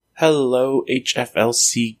Hello,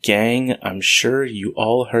 HFLC gang. I'm sure you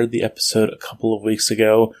all heard the episode a couple of weeks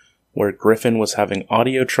ago where Griffin was having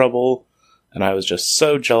audio trouble, and I was just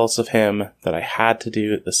so jealous of him that I had to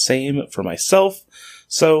do the same for myself.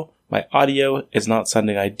 So my audio is not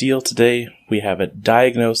sounding ideal today. We haven't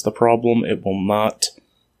diagnosed the problem. It will not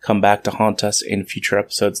come back to haunt us in future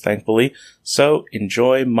episodes, thankfully. So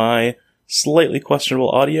enjoy my slightly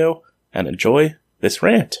questionable audio and enjoy this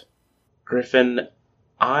rant. Griffin,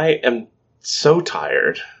 I am so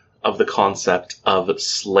tired of the concept of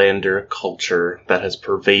slander culture that has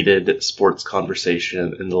pervaded sports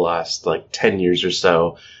conversation in the last 10 years or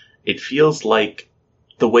so. It feels like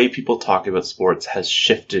the way people talk about sports has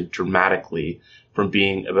shifted dramatically from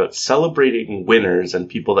being about celebrating winners and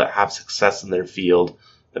people that have success in their field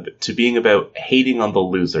to being about hating on the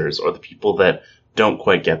losers or the people that don't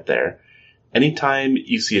quite get there. Anytime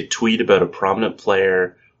you see a tweet about a prominent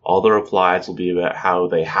player, all the replies will be about how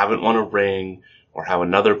they haven't won a ring, or how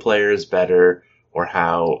another player is better, or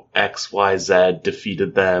how XYZ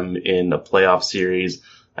defeated them in a playoff series,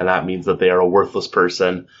 and that means that they are a worthless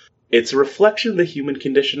person. It's a reflection of the human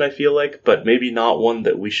condition, I feel like, but maybe not one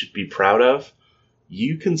that we should be proud of.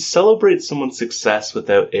 You can celebrate someone's success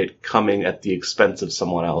without it coming at the expense of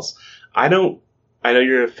someone else. I know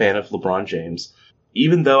you're a fan of LeBron James.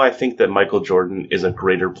 Even though I think that Michael Jordan is a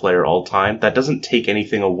greater player all time, that doesn't take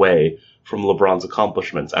anything away from LeBron's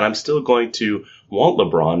accomplishments. And I'm still going to want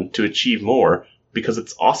LeBron to achieve more because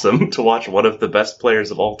it's awesome to watch one of the best players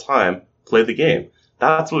of all time play the game.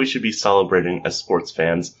 That's what we should be celebrating as sports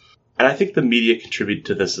fans. And I think the media contributed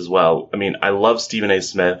to this as well. I mean, I love Stephen A.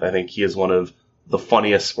 Smith. I think he is one of the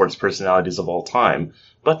funniest sports personalities of all time.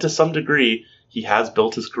 But to some degree, he has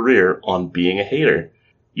built his career on being a hater.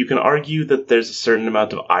 You can argue that there's a certain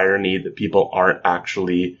amount of irony that people aren't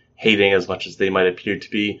actually hating as much as they might appear to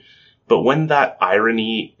be. But when that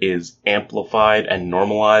irony is amplified and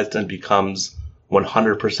normalized and becomes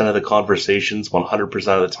 100% of the conversations 100%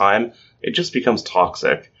 of the time, it just becomes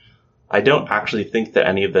toxic. I don't actually think that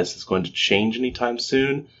any of this is going to change anytime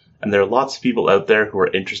soon. And there are lots of people out there who are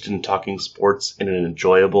interested in talking sports in an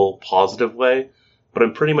enjoyable, positive way. But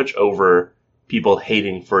I'm pretty much over people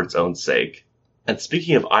hating for its own sake. And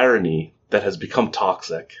speaking of irony that has become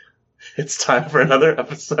toxic, it's time for another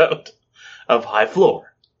episode of High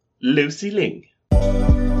Floor, Low Ceiling.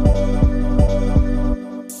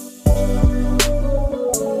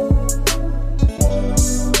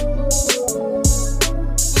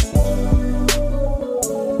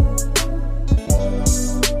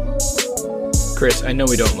 Chris, I know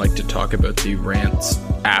we don't like to talk about the rants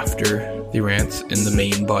after the rants in the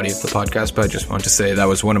main body of the podcast, but I just want to say that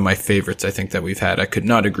was one of my favorites I think that we've had. I could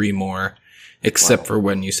not agree more, except for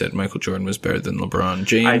when you said Michael Jordan was better than LeBron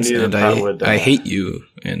James, I hate you,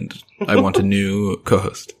 and I want a new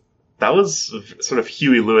co-host. That was sort of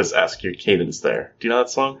Huey Lewis-esque, your cadence there. Do you know that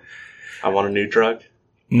song? I want a new drug?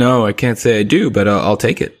 No, I can't say I do, but I'll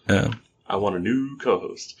take it. I want a new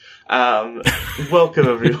co-host. Welcome,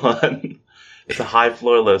 everyone. It's a High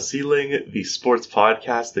Floor, Low Ceiling, the sports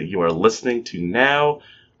podcast that you are listening to now.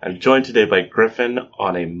 I'm joined today by Griffin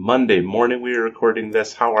on a Monday morning. We are recording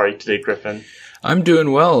this. How are you today, Griffin? I'm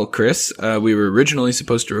doing well, Chris. We were originally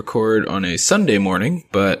supposed to record on a Sunday morning,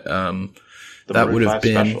 but that would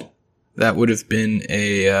have been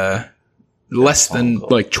a less than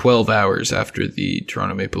 12 hours after the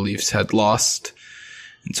Toronto Maple Leafs had lost.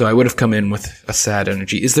 And so I would have come in with a sad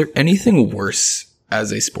energy. Is there anything worse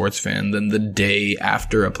as a sports fan than the day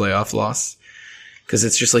after a playoff loss? Because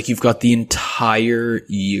it's just like you've got the entire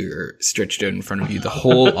year stretched out in front of you, the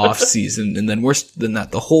whole off season, and then worse than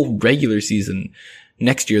that, the whole regular season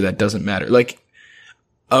next year that doesn't matter. Like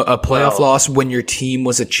a playoff loss when your team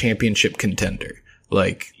was a championship contender.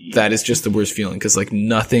 That is just the worst feeling because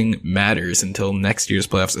nothing matters until next year's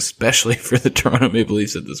playoffs, especially for the Toronto Maple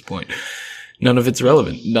Leafs at this point. None of it's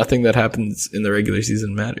relevant. Nothing that happens in the regular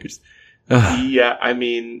season matters. Yeah, I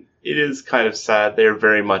mean, it is kind of sad. They're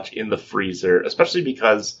very much in the freezer, especially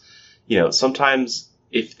because, sometimes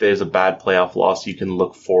if there's a bad playoff loss, you can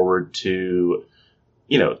look forward to,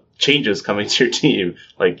 changes coming to your team.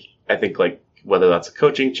 I think whether that's a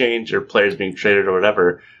coaching change or players being traded or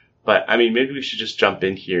whatever. But I mean, maybe we should just jump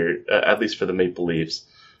in here, at least for the Maple Leafs.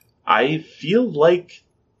 I feel like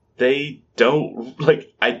they don't,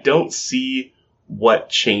 I don't see what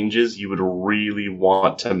changes you would really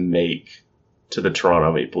want to make to the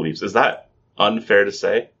Toronto Maple Leafs. Is that unfair to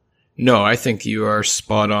say? No, I think you are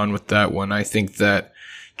spot on with that one. I think that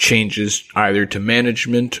changes either to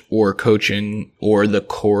management or coaching or the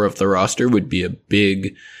core of the roster would be a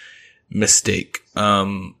big mistake.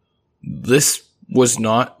 This was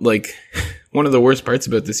not one of the worst parts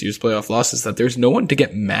about this year's playoff loss is that there's no one to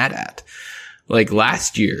get mad at. Like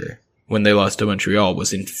last year, when they lost to Montreal,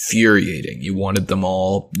 was infuriating. You wanted them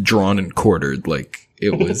all drawn and quartered. Like,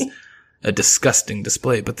 it was a disgusting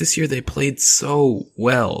display. But this year they played so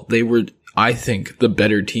well. They were, I think, the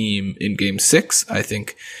better team in Game 6. I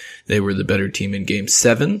think they were the better team in Game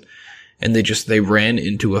 7. And they ran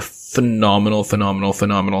into a phenomenal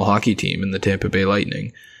hockey team in the Tampa Bay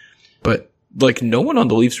Lightning. But, like, no one on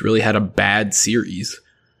the Leafs really had a bad series.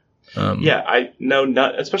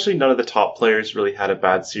 Especially none of the top players really had a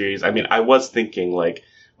bad series. I mean, I was thinking, like,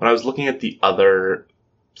 when I was looking at the other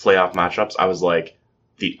playoff matchups, I was like,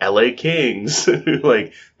 the LA Kings,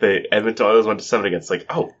 like, the Edmonton Oilers went to 7 against, like,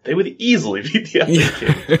 oh, they would easily beat the LA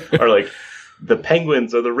Kings. Or, like, the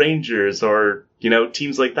Penguins or the Rangers or,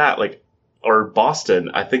 teams like that, like, or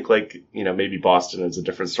Boston. I think, like, maybe Boston is a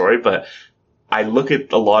different story, but I look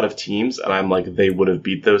at a lot of teams and I'm like, they would have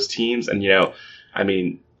beat those teams. And, I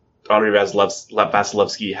mean, Andrei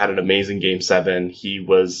Vasilevsky had an amazing Game 7. He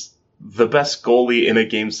was the best goalie in a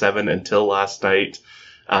Game 7 until last night.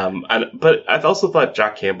 But I've also thought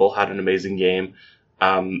Jack Campbell had an amazing game.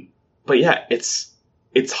 But yeah, it's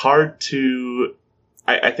hard to,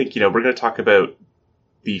 I think, we're going to talk about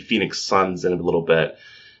the Phoenix Suns in a little bit,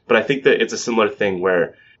 but I think that it's a similar thing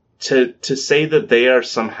where to say that they are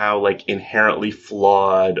somehow like inherently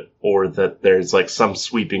flawed or that there's like some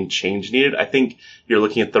sweeping change needed, I think you're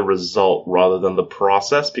looking at the result rather than the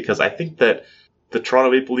process, because I think that the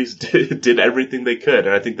Toronto Maple Leafs did everything they could.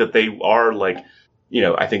 And I think that they are like,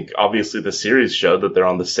 I think obviously the series showed that they're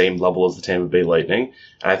on the same level as the Tampa Bay Lightning.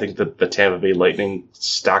 And I think that the Tampa Bay Lightning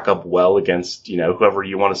stack up well against, whoever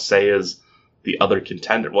you want to say is the other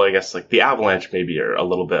contender. Well, I guess like the Avalanche maybe are a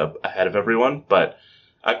little bit ahead of everyone, but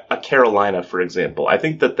a Carolina, for example, I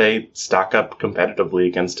think that they stack up competitively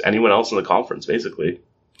against anyone else in the conference, basically.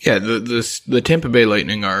 Yeah, the Tampa Bay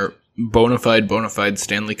Lightning are bona fide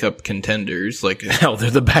Stanley Cup contenders. Like, hell,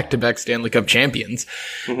 they're the back-to-back Stanley Cup champions.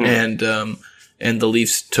 Mm-hmm. And the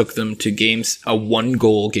Leafs took them to a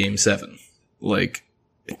 1-goal Game 7. Like,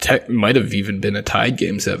 it might have even been a tied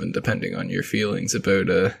Game 7, depending on your feelings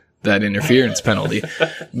about that interference penalty.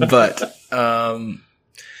 But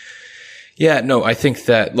yeah, no, I think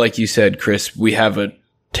that, like you said, Chris, we have a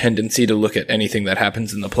tendency to look at anything that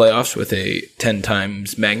happens in the playoffs with a 10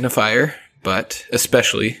 times magnifier, but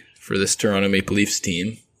especially for this Toronto Maple Leafs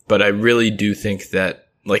team. But I really do think that,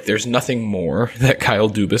 like, there's nothing more that Kyle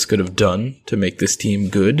Dubas could have done to make this team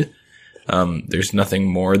good. There's nothing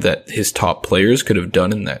more that his top players could have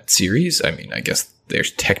done in that series. I mean, I guess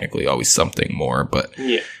there's technically always something more, but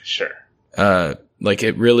yeah, sure. Like,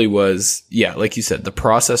 it really was, yeah, like you said, the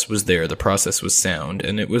process was there, the process was sound,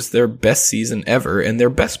 and it was their best season ever and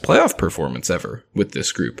their best playoff performance ever with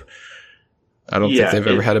this group. I don't think they've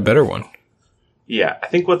ever had a better one. Yeah, I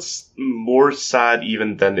think what's more sad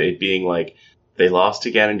even than it being like, they lost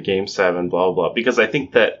again in Game 7, blah, blah, blah, because I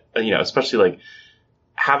think that, especially like,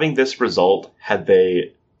 having this result, had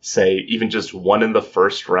they, say, even just won in the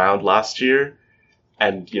first round last year,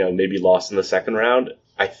 and, maybe lost in the second round,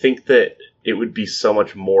 I think that it would be so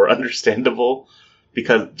much more understandable,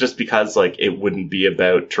 because like, it wouldn't be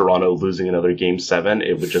about Toronto losing another Game 7.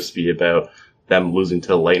 It would just be about them losing to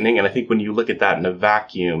the Lightning. And I think when you look at that in a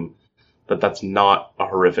vacuum, that's not a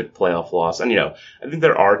horrific playoff loss. And, I think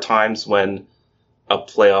there are times when a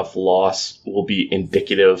playoff loss will be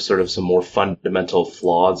indicative of sort of some more fundamental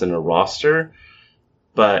flaws in a roster.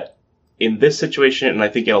 But in this situation, and I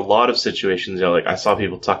think in a lot of situations, like I saw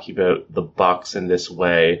people talking about the Bucks in this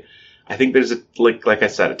way, I think there's like I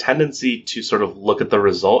said, a tendency to sort of look at the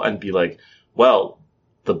result and be like, well,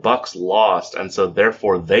 the Bucks lost, and so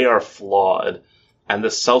therefore they are flawed, and the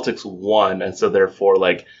Celtics won, and so therefore,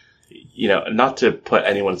 like, not to put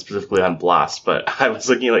anyone specifically on blast, but I was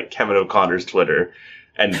looking at like Kevin O'Connor's Twitter,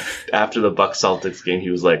 and after the Bucks Celtics game, he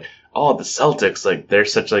was like, oh, the Celtics, like, they're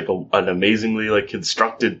such like an amazingly like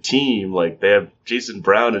constructed team. Like, they have Jason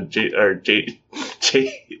Brown and Jason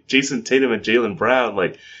Tatum and Jaylen Brown,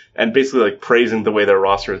 like, and basically like praising the way their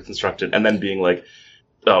roster is constructed, and then being like,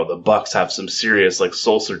 oh, the Bucks have some serious like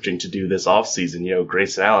soul searching to do this offseason.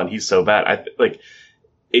 Grayson Allen, he's so bad.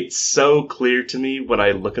 It's so clear to me when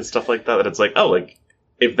I look at stuff like that it's like, oh, like,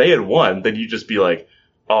 if they had won, then you'd just be like,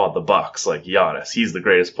 oh, the Bucks, like, Giannis, he's the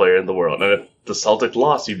greatest player in the world. And if the Celtics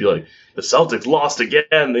lost, you'd be like, the Celtics lost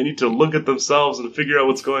again. They need to look at themselves and figure out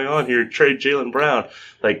what's going on here. Trade Jaylen Brown.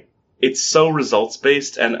 Like, it's so results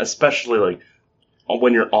based, and especially like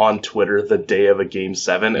when you're on Twitter the day of a Game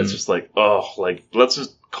 7, it's just like, oh, like, let's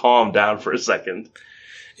just calm down for a second.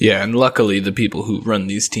 Yeah, and luckily the people who run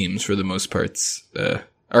these teams for the most parts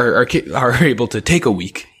are able to take a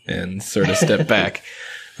week, and sort of step back.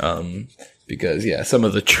 Because, yeah, some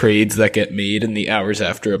of the trades that get made in the hours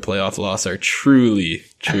after a playoff loss are truly,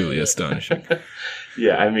 truly astonishing.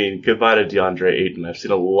 Yeah, I mean, goodbye to DeAndre Ayton. I've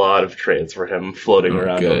seen a lot of trades for him floating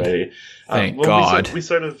around already. Thank God. We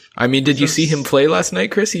sort of. I mean, did you see him play last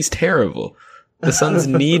night, Chris? He's terrible. The Suns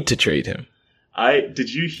need to trade him.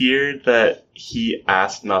 Did you hear that he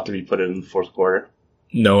asked not to be put in the fourth quarter?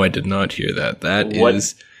 No, I did not hear that. That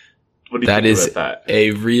is that?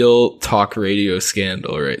 A real talk radio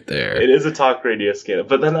scandal right there. It is a talk radio scandal.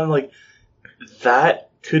 But then I'm like,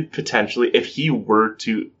 that could potentially, if he were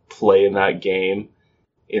to play in that game,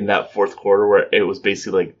 in that fourth quarter where it was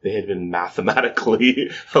basically like they had been mathematically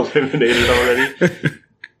eliminated already,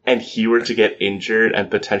 and he were to get injured and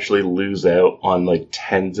potentially lose out on like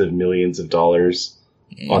tens of millions of dollars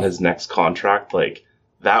on his next contract, like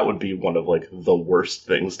that would be one of like the worst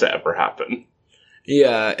things to ever happen.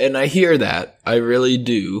 Yeah, and I hear that. I really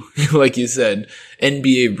do. Like you said,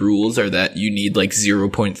 NBA rules are that you need like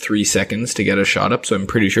 0.3 seconds to get a shot up, so I'm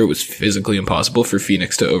pretty sure it was physically impossible for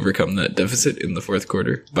Phoenix to overcome that deficit in the fourth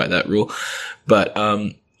quarter by that rule. But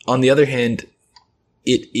on the other hand,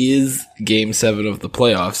 it is Game 7 of the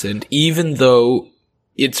playoffs, and even though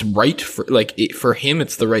it's right for him,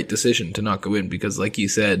 it's the right decision to not go in because, like you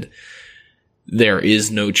said, there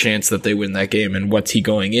is no chance that they win that game, and what's he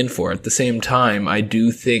going in for? At the same time, I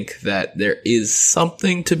do think that there is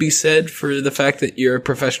something to be said for the fact that you're a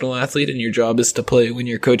professional athlete and your job is to play when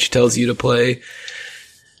your coach tells you to play.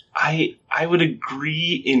 I would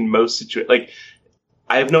agree in most situations. Like,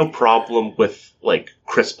 I have no problem with, like,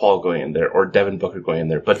 Chris Paul going in there or Devin Booker going in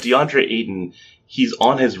there, but DeAndre Ayton, he's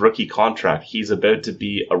on his rookie contract. He's about to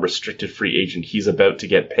be a restricted free agent. He's about to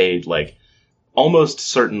get paid, like, almost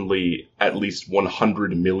certainly at least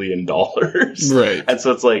 $100 million. Right. And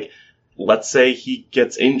so it's like, let's say he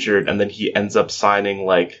gets injured and then he ends up signing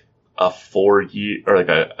like a 4-year or like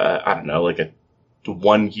a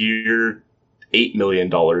 1 year, $8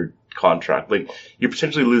 million contract. Like, you're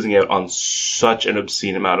potentially losing out on such an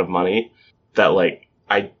obscene amount of money that like,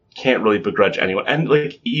 I can't really begrudge anyone. And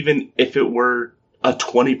like, even if it were a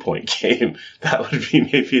 20-point game, that would be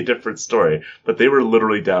maybe a different story. But they were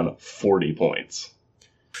literally down 40 points.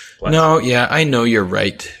 No, yeah, I know you're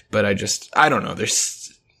right, but I don't know.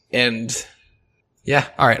 Yeah,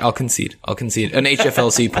 all right, I'll concede. An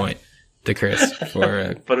HFLC point to Chris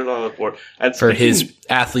for put it on the board. And for his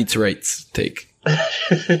athletes' rights take.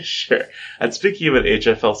 Sure. And speaking of an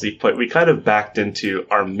HFLC point, we kind of backed into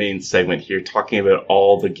our main segment here, talking about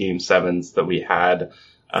all the Game 7s that we had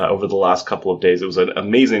over the last couple of days. It was an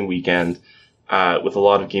amazing weekend with a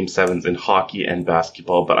lot of Game 7s in hockey and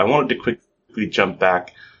basketball. But I wanted to quickly jump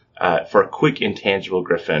back for a quick intangible,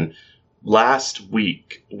 Griffin. Last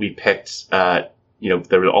week, we picked, there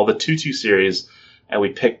were all the 2-2 series, and we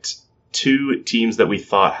picked two teams that we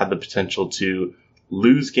thought had the potential to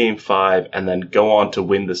lose Game 5 and then go on to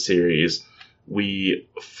win the series. We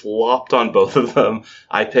flopped on both of them.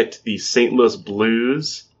 I picked the St. Louis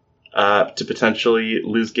Blues to potentially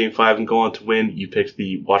lose Game 5 and go on to win. You picked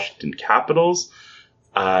the Washington Capitals.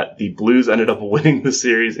 The Blues ended up winning the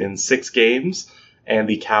series in 6 games, and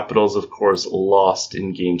the Capitals, of course, lost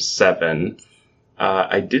in Game 7.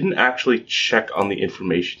 I didn't actually check on the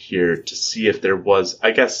information here to see if there was,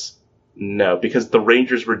 I guess, no, because the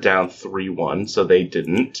Rangers were down 3-1, so they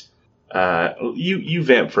didn't. You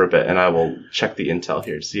vamp for a bit, and I will check the intel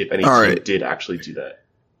here to see if any team did actually do that.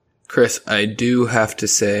 Chris, I do have to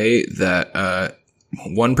say that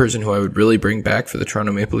one person who I would really bring back for the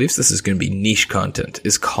Toronto Maple Leafs, this is going to be niche content,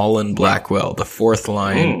 is Colin Blackwell, the fourth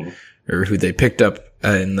line, or who they picked up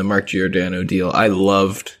in the Mark Giordano deal. I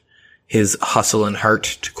loved his hustle and heart,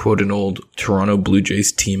 to quote an old Toronto Blue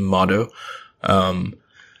Jays team motto.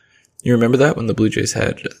 You remember that when the Blue Jays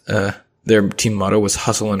had their team motto was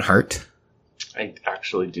hustle and heart? I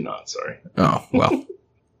actually do not, sorry. Oh, well.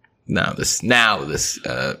 Now this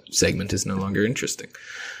segment is no longer interesting.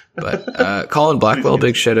 But Colin Blackwell,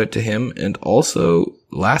 big shout out to him. And also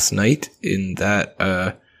last night in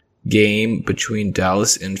that game between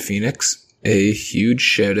Dallas and Phoenix, a huge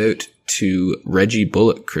shout out to Reggie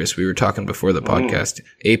Bullock, Chris. We were talking before the podcast.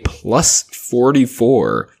 A plus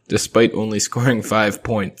 44 despite only scoring 5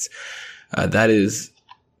 points. That is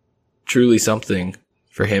truly something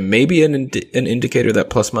for him. Maybe an indicator that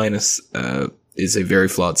plus minus is a very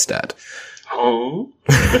flawed stat. Oh.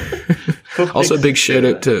 Also, a big shout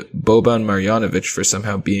out to Boban Marjanovic for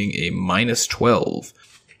somehow being a minus 12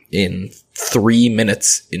 in 3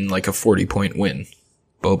 minutes in like a 40-point win.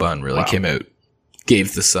 Boban really came out,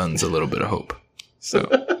 gave the Suns a little bit of hope.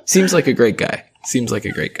 So, seems like a great guy.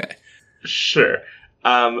 Sure.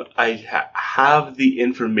 I have the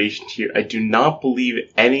information here. I do not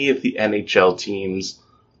believe any of the NHL teams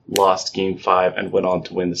lost Game 5 and went on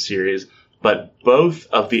to win the series, but both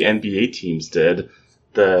of the NBA teams did.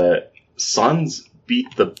 The Suns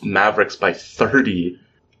beat the Mavericks by 30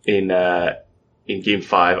 in Game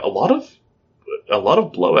 5. A lot of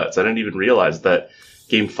blowouts. I didn't even realize that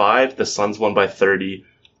Game 5, the Suns won by 30.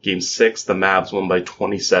 Game 6, the Mavs won by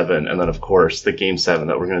 27. And then, of course, the Game 7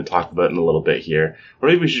 that we're going to talk about in a little bit here. Or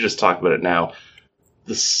maybe we should just talk about it now.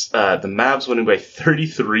 The Mavs winning by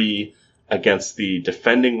 33 against the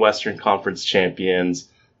defending Western Conference champions.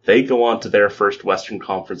 They go on to their first Western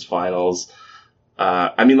Conference finals.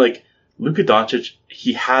 Luka Doncic,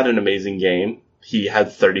 he had an amazing game. He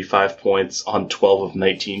had 35 points on 12 of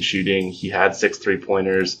 19 shooting. He had 6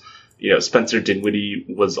 3-pointers. Spencer Dinwiddie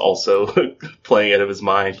was also playing out of his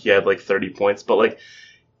mind. He had 30 points, but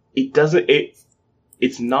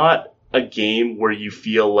it's not a game where you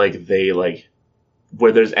feel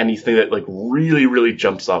where there's anything that really, really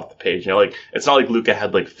jumps off the page. It's not like Luka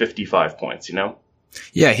had 55 points,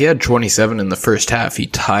 Yeah, he had 27 in the first half. He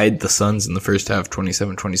tied the Suns in the first half,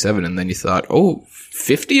 27-27, and then you thought,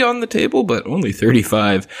 50 on the table, but only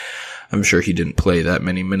 35. I'm sure he didn't play that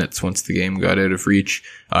many minutes once the game got out of reach.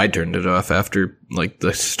 I turned it off after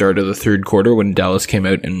the start of the third quarter when Dallas came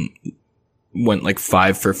out and went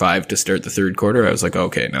 5 for 5 to start the third quarter. I was like,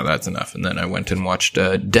 okay, now that's enough. And then I went and watched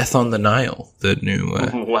Death on the Nile, the new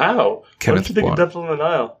wow. What did you think of Death on the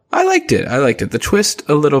Nile? I liked it. The twist,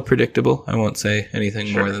 a little predictable. I won't say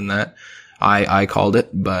anything more than that. I called it,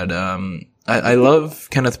 but I love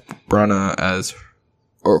Kenneth Branagh as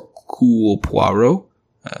Hercule Poirot.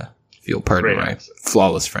 If you'll pardon my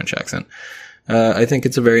flawless French accent. I think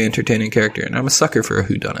it's a very entertaining character, and I'm a sucker for a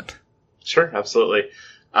whodunit. Sure, absolutely.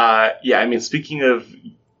 Speaking of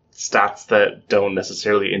stats that don't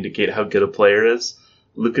necessarily indicate how good a player is,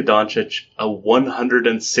 Luka Doncic, a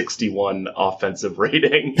 161 offensive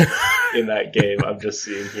rating in that game. I'm just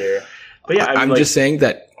seeing here. But yeah, I'm just saying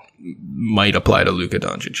that might apply to Luka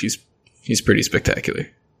Doncic. He's pretty spectacular.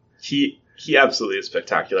 He absolutely is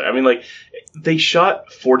spectacular. They shot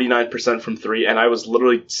 49% from 3, and I was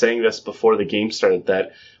literally saying this before the game started,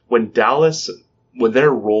 that when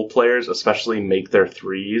their role players especially make their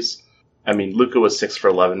threes, Luka was 6 for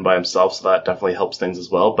 11 by himself, so that definitely helps things as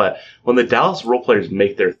well. But when the Dallas role players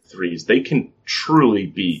make their threes, they can truly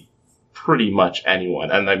beat pretty much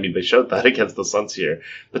anyone. And they showed that against the Suns here.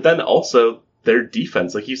 But then also their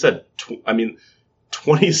defense, like you said,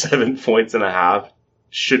 27 points and a half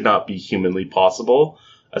should not be humanly possible,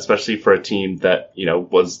 especially for a team that,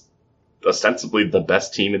 was ostensibly the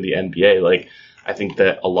best team in the NBA. I think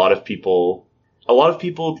that a lot of people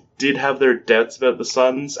did have their doubts about the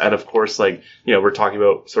Suns. And of course, we're talking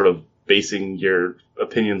about sort of basing your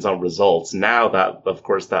opinions on results. Now that, of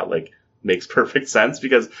course, that makes perfect sense,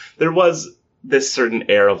 because there was this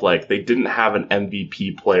certain air of they didn't have an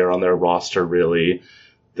MVP player on their roster, really.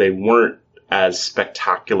 They weren't as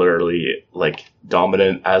spectacularly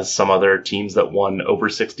dominant as some other teams that won over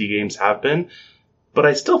 60 games have been. But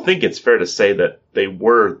I still think it's fair to say that they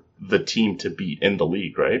were the team to beat in the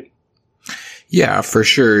league, right? Yeah, for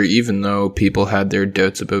sure. Even though people had their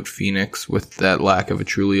doubts about Phoenix with that lack of a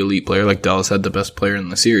truly elite player, Dallas had the best player in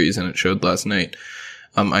the series, and it showed last night.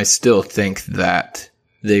 I still think that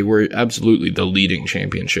they were absolutely the leading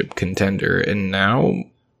championship contender, and now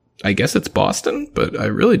I guess it's Boston, but I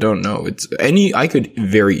really don't know. I could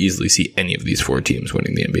very easily see any of these 4 teams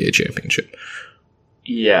winning the NBA championship.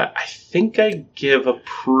 Yeah, I think I give a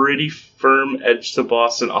pretty firm edge to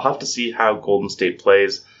Boston. I'll have to see how Golden State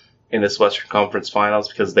plays in this Western Conference Finals,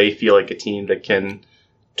 because they feel like a team that can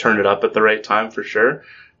turn it up at the right time for sure.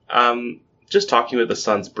 Just talking about the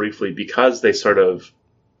Suns briefly, because they sort of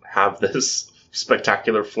have this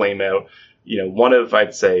spectacular flame out,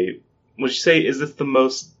 would you say, is this the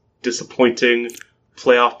most disappointing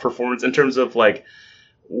playoff performance in terms of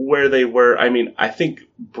where they were? I think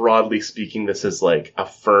broadly speaking, this is a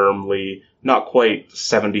firmly not quite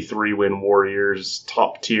 73 win Warriors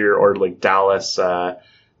top tier, or Dallas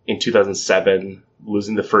in 2007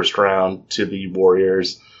 losing the first round to the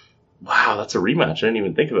Warriors. Wow, that's a rematch. I didn't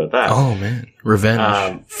even think about that. Oh man,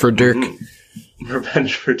 revenge for Dirk.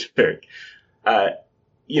 Revenge for Dirk. I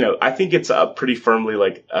think it's pretty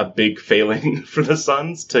firmly a big failing for the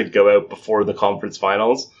Suns to go out before the conference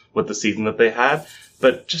finals with the season that they had.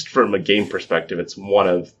 But just from a game perspective, it's one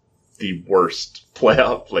of the worst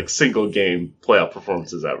playoff, single game playoff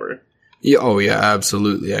performances ever. Yeah, oh yeah,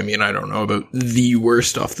 absolutely. I don't know about the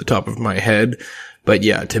worst off the top of my head, but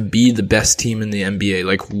yeah, to be the best team in the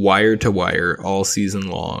NBA, wire to wire all season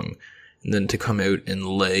long, and then to come out and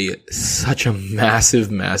lay such a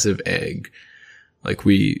massive, massive egg. Like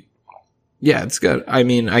I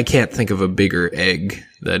can't think of a bigger egg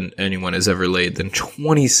than anyone has ever laid than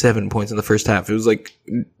 27 points in the first half. It was like,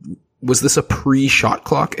 was this a pre-shot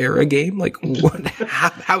clock era game? Like, what?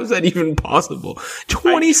 How is that even possible?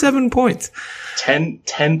 27 points. 10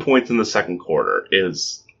 points in the second quarter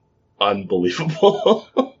is unbelievable.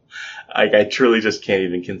 I truly just can't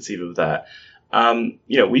even conceive of that.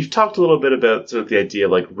 We've talked a little bit about sort of the idea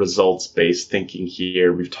of like results-based thinking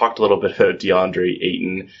here. We've talked a little bit about DeAndre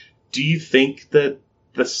Ayton. Do you think that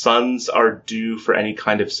the Suns are due for any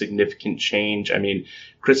kind of significant change? I mean,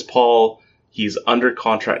 Chris Paul, he's under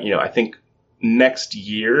contract. I think next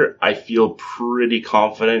year, I feel pretty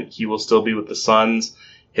confident he will still be with the Suns.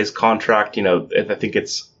 His contract, I think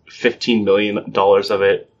it's $15 million of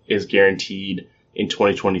it is guaranteed in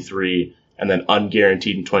 2023 and then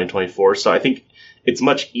unguaranteed in 2024. So I think it's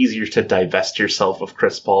much easier to divest yourself of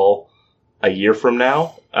Chris Paul a year from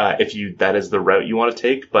now, if that is the route you want to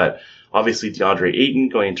take. But obviously DeAndre Ayton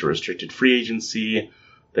going into restricted free agency,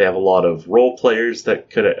 they have a lot of role players that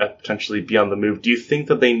could potentially be on the move. Do you think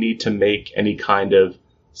that they need to make any kind of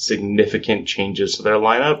significant changes to their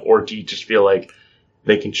lineup, or do you just feel like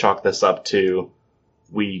they can chalk this up to,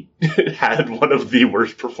 we had one of the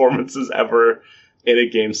worst performances ever in a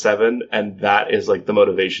Game 7, and that is like the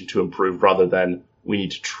motivation to improve rather than we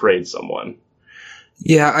need to trade someone?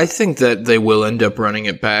 Yeah, I think that they will end up running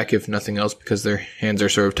it back, if nothing else, because their hands are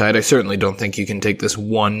sort of tied. I certainly don't think you can take this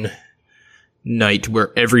one night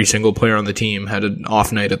where every single player on the team had an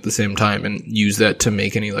off night at the same time and use that to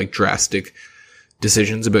make any like drastic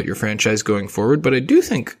decisions about your franchise going forward. But I do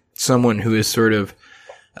think someone who is sort of,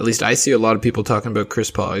 at least I see a lot of people talking about Chris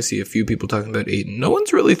Paul. I see a few people talking about Ayton. No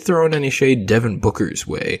one's really throwing any shade Devin Booker's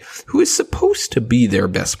way, who is supposed to be their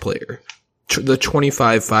best player. The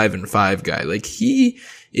 25-5-5 guy. Like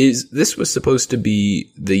this was supposed to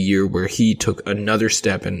be the year where he took another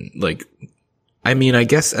step and like, I mean, I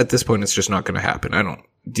guess at this point it's just not going to happen.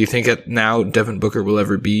 Do you think now Devin Booker will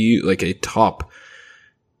ever be like a top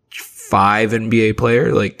 5 NBA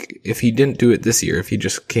player? Like if he didn't do it this year, if he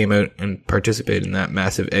just came out and participated in that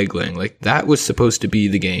massive egg laying, like that was supposed to be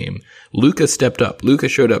the game. Luka stepped up. Luka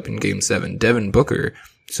showed up in Game 7. Devin Booker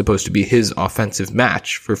supposed to be his offensive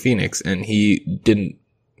match for Phoenix, and he didn't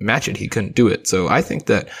match it. He couldn't do it. So I think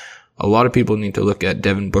that a lot of people need to look at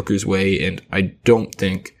Devin Booker's way, and I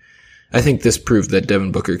think this proved that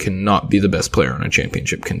Devin Booker cannot be the best player on a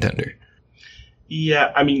championship contender.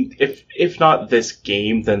 Yeah, I mean, if not this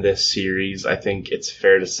game, then this series, I think it's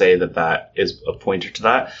fair to say that is a pointer to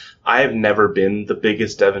that. I have never been the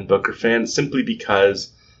biggest Devin Booker fan, simply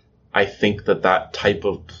because I think that type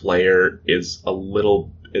of player is a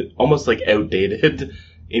little, almost like outdated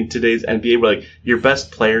in today's NBA, where like your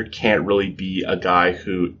best player can't really be a guy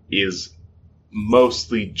who is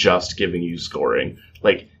mostly just giving you scoring.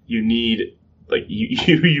 Like you need, like you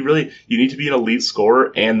need to be an elite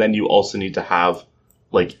scorer, and then you also need to have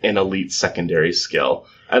like an elite secondary skill.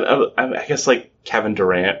 And I guess like Kevin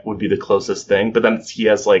Durant would be the closest thing, but then he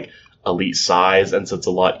has like elite size, and so it's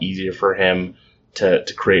a lot easier for him to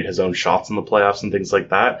create his own shots in the playoffs and things like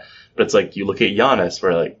that. But it's like you look at Giannis,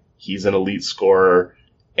 where like he's an elite scorer,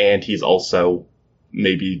 and he's also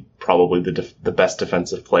probably the best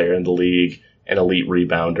defensive player in the league, an elite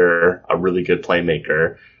rebounder, a really good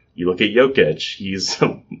playmaker. You look at Jokic, he's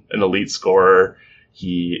an elite scorer.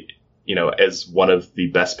 He, as one of the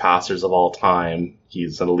best passers of all time,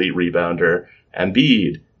 he's an elite rebounder.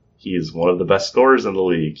 Embiid, he's one of the best scorers in the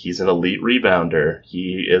league. He's an elite rebounder.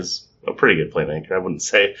 He is a pretty good playmaker. I wouldn't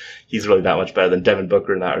say he's really that much better than Devin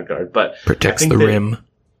Booker in that regard, but protects the rim.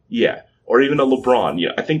 Yeah. Or even a LeBron.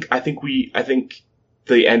 Yeah. I think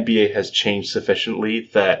the NBA has changed sufficiently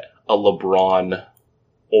that a LeBron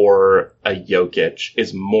or a Jokic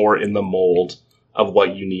is more in the mold of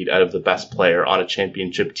what you need out of the best player on a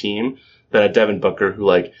championship team than a Devin Booker, who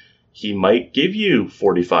like, he might give you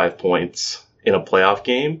 45 points in a playoff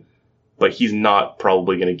game, but he's not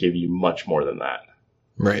probably going to give you much more than that.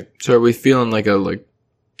 Right. So are we feeling like a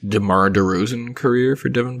DeMar DeRozan career for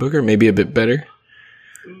Devin Booker? Maybe a bit better?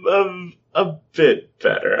 A bit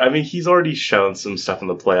better. I mean, he's already shown some stuff in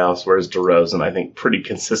the playoffs, whereas DeRozan, I think, pretty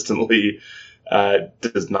consistently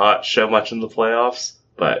does not show much in the playoffs.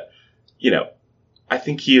 But, I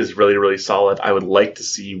think he is really, really solid. I would like to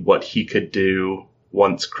see what he could do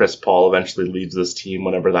once Chris Paul eventually leaves this team,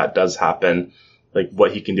 whenever that does happen. Like,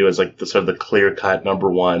 what he can do is like the sort of the clear-cut number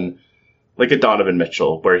one, like a Donovan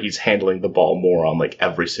Mitchell, where he's handling the ball more on like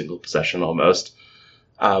every single possession almost.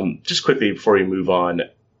 Just quickly before we move on,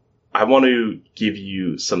 I want to give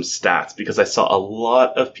you some stats because I saw a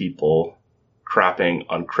lot of people crapping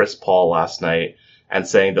on Chris Paul last night and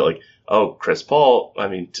saying that, like, oh, Chris Paul, I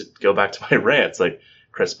mean, to go back to my rants, like,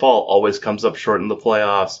 Chris Paul always comes up short in the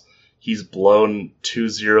playoffs. He's blown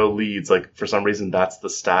 2-0 leads. Like, for some reason, that's the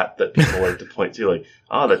stat that people like to point to. Like,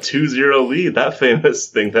 the 2-0 lead, that famous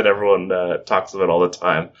thing that everyone talks about all the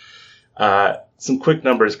time. Some quick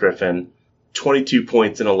numbers, Griffin. 22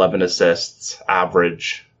 points and 11 assists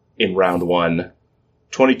average in round 1.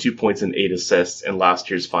 22 points and 8 assists in last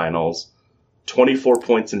year's finals. 24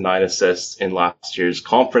 points and 9 assists in last year's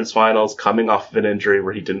conference finals, coming off of an injury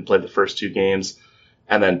where he didn't play the first 2 games.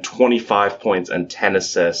 And then 25 points and 10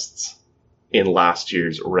 assists in last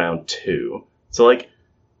year's round 2. So, like,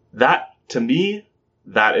 that, to me,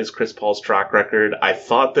 that is Chris Paul's track record. I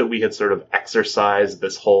thought that we had sort of exercised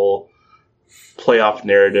this whole playoff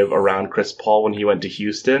narrative around Chris Paul when he went to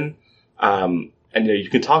Houston. And, you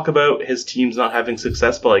can talk about his teams not having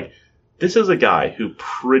success, but, like, this is a guy who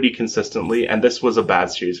pretty consistently, and this was a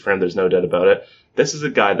bad series for him, there's no doubt about it, this is a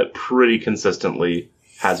guy that pretty consistently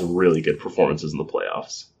has really good performances in the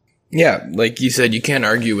playoffs. Yeah, like you said, you can't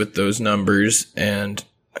argue with those numbers, and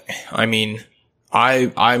I mean,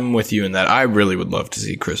 I'm with you in that. I really would love to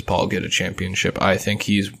see Chris Paul get a championship. I think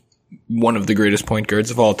he's one of the greatest point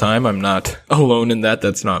guards of all time. I'm not alone in that.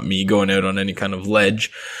 That's not me going out on any kind of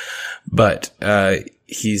ledge, but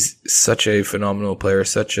he's such a phenomenal player,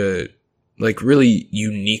 such a really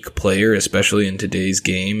unique player, especially in today's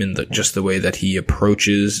game, and just the way that he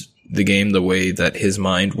approaches the game, the way that his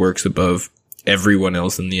mind works above everyone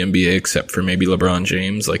else in the NBA except for maybe LeBron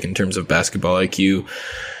James, like in terms of basketball IQ.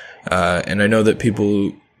 And I know that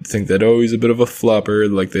people think that, he's a bit of a flopper,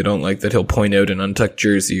 like they don't like that he'll point out an untucked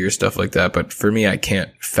jersey or stuff like that. But for me, I can't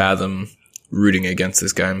fathom rooting against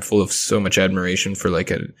this guy. I'm full of so much admiration for like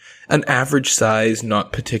an average size,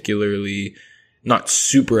 not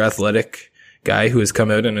super athletic guy who has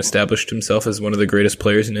come out and established himself as one of the greatest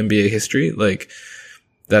players in NBA history. Like,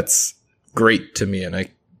 that's great to me. And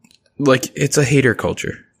it's a hater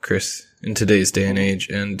culture, Chris, in today's day and age.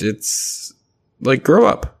 And it's like, grow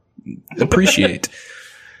up, appreciate.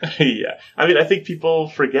 Yeah. I mean, I think people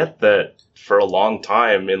forget that for a long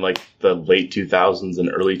time in like the late 2000s and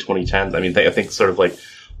early 2010s. I mean, I think sort of like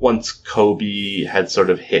once Kobe had sort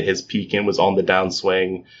of hit his peak and was on the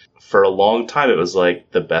downswing, for a long time, it was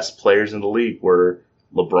like the best players in the league were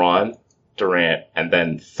LeBron, Durant, and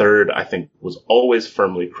then third, I think, was always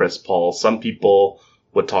firmly Chris Paul. Some people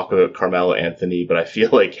would talk about Carmelo Anthony, but I feel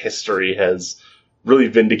like history has really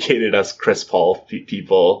vindicated us Chris Paul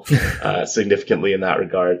people significantly in that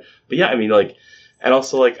regard. But yeah, I mean, like, and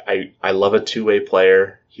also like, I love a two-way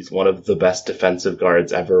player. He's one of the best defensive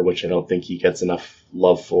guards ever, which I don't think he gets enough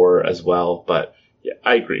love for as well. But yeah,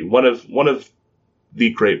 I agree. One of the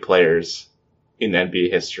great players in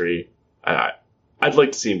NBA history. I'd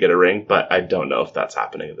like to see him get a ring, but I don't know if that's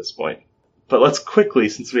happening at this point. But let's quickly,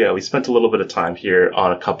 since we spent a little bit of time here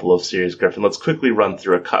on a couple of series, Griffin, let's quickly run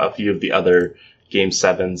through a few of the other Game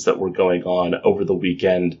 7s that were going on over the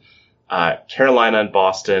weekend. Carolina and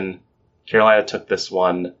Boston. Carolina took this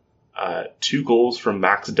one. 2 goals from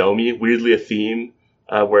Max Domi, weirdly a theme,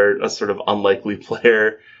 where a sort of unlikely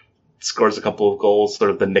player scores a couple of goals,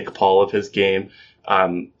 sort of the Nick Paul of his game.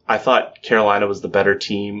 I thought Carolina was the better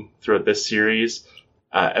team throughout this series.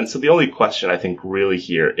 And so the only question I think really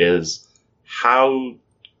here is, how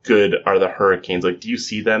good are the Hurricanes? Like, do you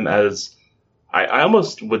see them as, I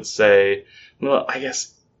almost would say, well, I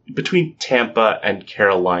guess between Tampa and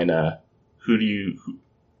Carolina, who do you,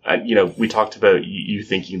 we talked about you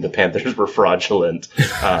thinking the Panthers were fraudulent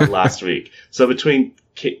last week. So between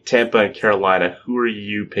Tampa and Carolina, who are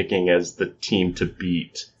you picking as the team to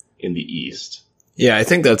beat in the East? Yeah, I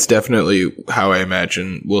think that's definitely how I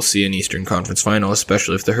imagine we'll see an Eastern Conference final,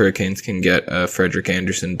 especially if the Hurricanes can get Frederick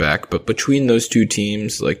Anderson back. But between those two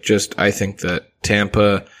teams, I think that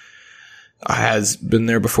Tampa has been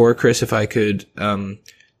there before. Chris, if I could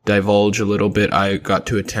divulge a little bit, I got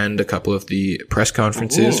to attend a couple of the press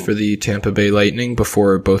conferences for the Tampa Bay Lightning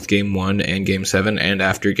before both Game 1 and Game 7 and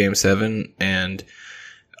after Game 7, and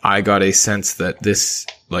I got a sense that this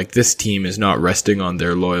team is not resting on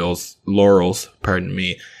their laurels, pardon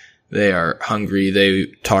me. They are hungry. They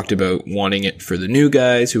talked about wanting it for the new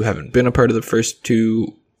guys who haven't been a part of the first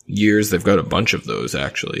 2 years. They've got a bunch of those,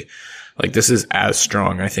 actually. This is as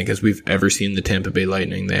strong, I think, as we've ever seen the Tampa Bay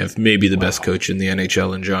Lightning. They have maybe the best coach in the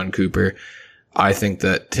NHL in John Cooper. I think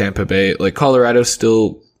that Tampa Bay, Colorado's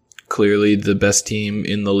still clearly the best team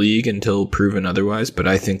in the league until proven otherwise, but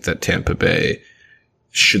I think that Tampa Bay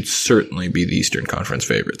should certainly be the Eastern Conference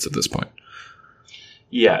favorites at this point.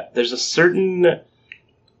 Yeah, there's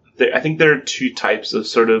I think there are two types of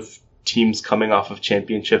sort of teams coming off of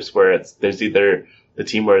championships where there's either the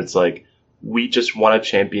team where it's like, we just won a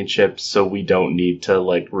championship, so we don't need to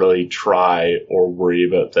like really try or worry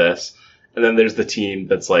about this. And then there's the team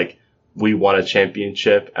that's like, we won a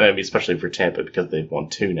championship, and I mean, especially for Tampa because they've won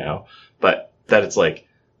 2 now, but that it's like,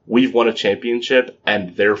 we've won a championship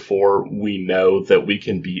and therefore we know that we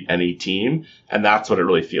can beat any team. And that's what it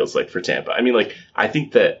really feels like for Tampa. I mean, like, I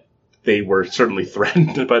think that they were certainly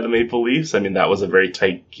threatened by the Maple Leafs. I mean, that was a very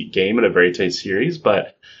tight game and a very tight series,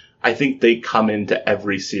 but I think they come into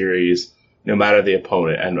every series, no matter the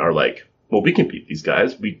opponent, and are like, well, we can beat these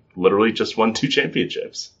guys. We literally just won 2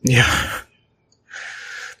 championships. Yeah.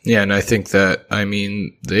 Yeah, and I think that, I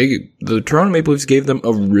mean, the Toronto Maple Leafs gave them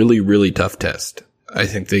a really, really tough test. I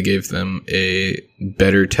think they gave them a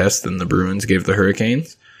better test than the Bruins gave the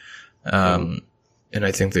Hurricanes. And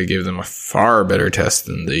I think they gave them a far better test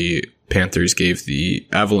than the Panthers gave the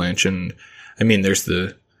Avalanche. And, I mean, there's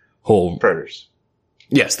the whole... Predators.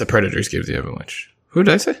 Yes, the Predators gave the Avalanche. Who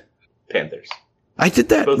did I say? Panthers. I did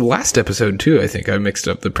that last episode, too, I think. I mixed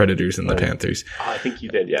up the Predators and the Panthers. Oh, I think you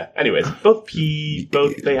did, yeah. Anyways,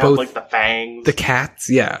 they have, like, the fangs. The cats,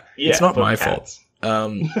 yeah. It's not my fault.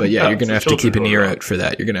 But yeah, you're going to have to keep an ear out for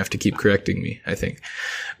that. You're going to have to keep correcting me, I think.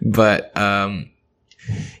 But,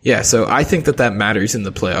 yeah, so I think that matters in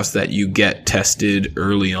the playoffs, that you get tested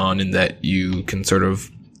early on and that you can sort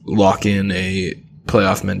of lock in a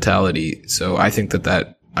playoff mentality. So I think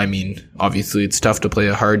that I mean, obviously it's tough to play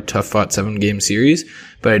a hard, tough-fought 7-game series,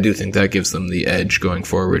 but I do think that gives them the edge going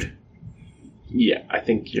forward. Yeah, I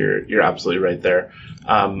think you're absolutely right there.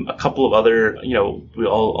 A couple of other,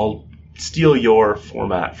 I'll steal your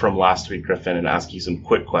format from last week, Griffin, and ask you some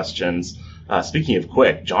quick questions. Speaking of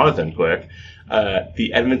quick, Jonathan Quick,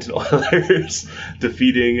 the Edmonton Oilers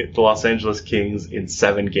defeating the Los Angeles Kings in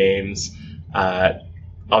 7 games.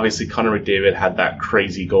 Obviously, Connor McDavid had that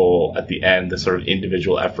crazy goal at the end, the sort of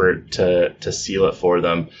individual effort to seal it for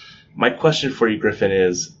them. My question for you, Griffin,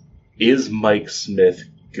 is Mike Smith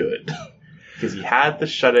good? Because he had the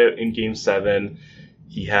shutout in Game 7.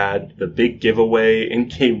 He had the big giveaway in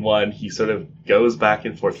Game 1. He sort of goes back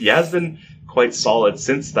and forth. He has been quite solid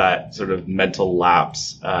since that sort of mental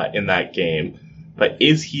lapse in that game. But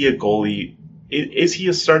is he a goalie? Is he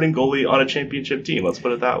a starting goalie on a championship team? Let's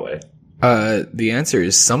put it that way. The answer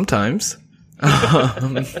is sometimes.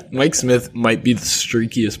 Mike Smith might be the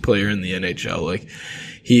streakiest player in the NHL. Like,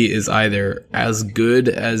 he is either as good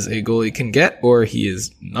as a goalie can get, or he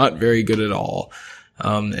is not very good at all.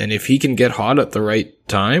 And if he can get hot at the right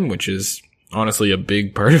time, which is honestly a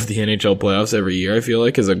big part of the NHL playoffs every year, I feel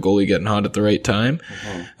like, is a goalie getting hot at the right time,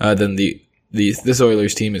 then this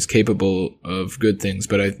Oilers team is capable of good things,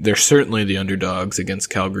 but they're certainly the underdogs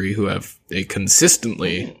against Calgary, who have a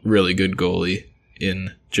consistently really good goalie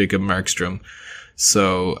in Jacob Markstrom.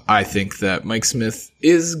 So I think that Mike Smith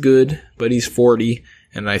is good, but he's 40,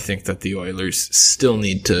 and I think that the Oilers still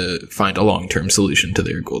need to find a long-term solution to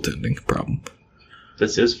their goaltending problem.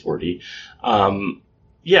 This is 40.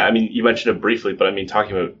 Yeah, I mean, you mentioned it briefly, but I mean,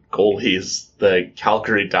 talking about goalies, the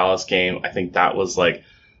Calgary-Dallas game, I think that was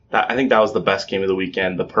the best game of the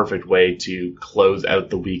weekend, the perfect way to close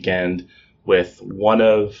out the weekend with one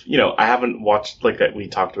of, I haven't watched, like we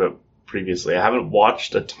talked about previously, I haven't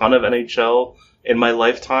watched a ton of NHL in my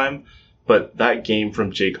lifetime, but that game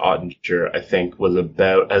from Jake Ottinger, I think, was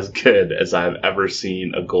about as good as I've ever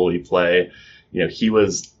seen a goalie play. He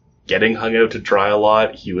was getting hung out to dry a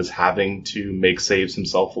lot. He was having to make saves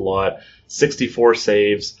himself a lot. 64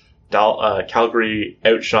 saves. Calgary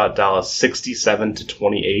outshot Dallas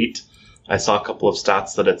 67-28. I saw a couple of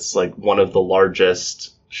stats that it's like one of the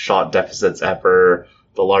largest shot deficits ever,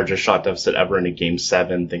 the largest shot deficit ever in a Game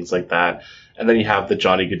 7, things like that. And then you have the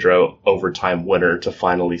Johnny Gaudreau overtime winner to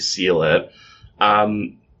finally seal it.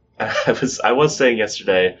 I was saying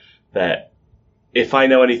yesterday that if I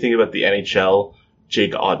know anything about the NHL,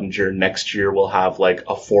 Jake Ottinger next year will have like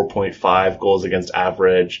a 4.5 goals against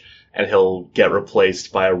average, and he'll get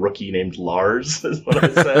replaced by a rookie named Lars, is what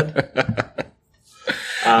I said.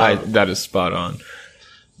 That is spot on.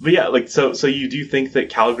 But yeah, like, so you do think that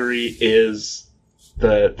Calgary is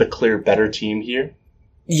the clear better team here?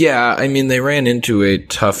 Yeah, I mean, they ran into a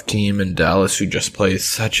tough team in Dallas who just plays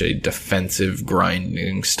such a defensive,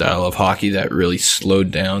 grinding style of hockey that really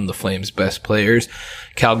slowed down the Flames' best players.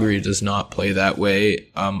 Calgary does not play that way.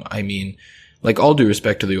 I mean, like, all due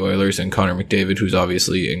respect to the Oilers and Connor McDavid, who's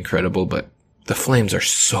obviously incredible, but the Flames are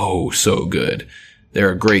so good.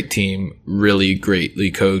 They're a great team, really greatly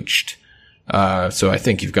coached. So I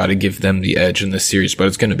think you've got to give them the edge in this series, but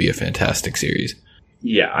it's going to be a fantastic series.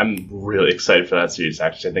 Yeah, I'm really excited for that series,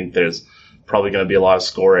 actually. I think there's probably going to be a lot of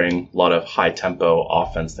scoring, a lot of high tempo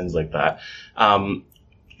offense, things like that.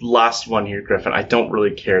 Last one here, Griffin. I don't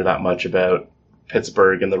really care that much about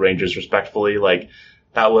Pittsburgh and the Rangers, respectfully. Like,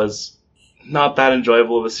 that was not that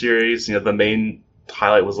enjoyable of a series. You know, the main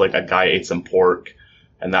highlight was like a guy ate some pork,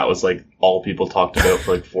 and that was like all people talked about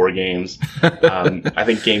for like 4 games. I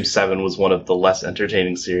think Game 7 was one of the less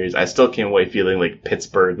entertaining series. I still came away feeling like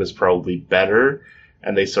Pittsburgh was probably better,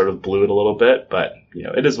 and they sort of blew it a little bit, but you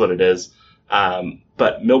know, it is what it is.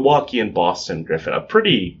 But Milwaukee and Boston, Griffin, a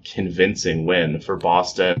pretty convincing win for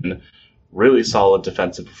Boston. Really solid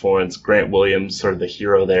defensive performance. Grant Williams, sort of the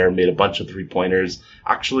hero there, made a bunch of 3-pointers.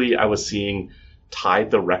 Actually, I was seeing tied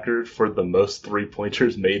the record for the most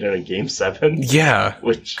 3-pointers made in a Game 7. Yeah,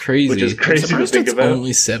 which is crazy to think about.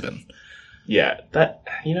 Only 7. Yeah, that,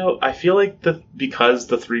 you know, I feel like because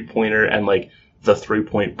the 3-pointer and like the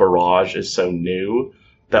 3-point barrage is so new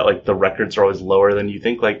that like the records are always lower than you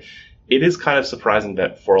think. Like, it is kind of surprising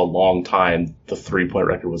that for a long time the 3-point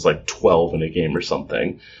record was like 12 in a game or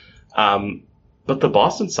something. But the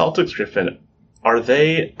Boston Celtics, Griffin,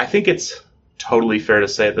 I think it's totally fair to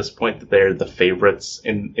say at this point that they're the favorites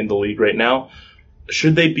in the league right now.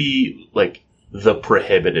 Should they be like the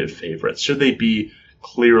prohibitive favorites? Should they be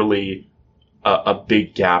clearly a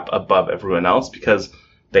big gap above everyone else? Because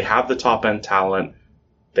they have the top end talent.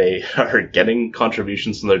 They are getting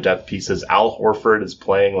contributions from their depth pieces. Al Horford is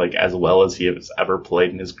playing like as well as he has ever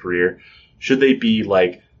played in his career. Should they be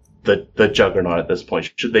like the juggernaut at this point?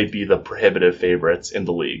 Should they be the prohibitive favorites in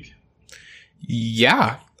the league?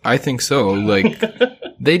 Yeah, I think so. Like,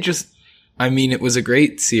 it was a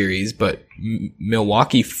great series, but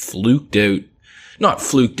Milwaukee not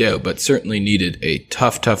fluked out, but certainly needed a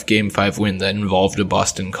tough Game 5 win that involved a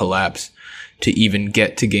Boston collapse to even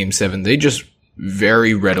get to Game 7. They just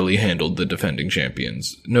very readily handled the defending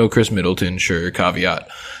champions. No Chris Middleton, sure, caveat.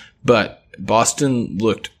 But Boston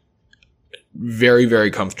looked very,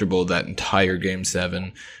 very comfortable that entire Game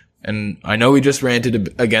 7. And I know we just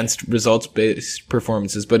ranted against results-based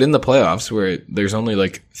performances, but in the playoffs, where there's only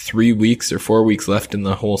like 3 weeks or 4 weeks left in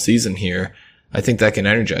the whole season here, I think that can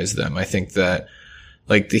energize them. I think that,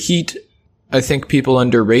 like, the Heat, I think people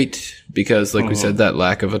underrate because, like we said, that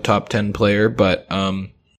lack of a top 10 player, but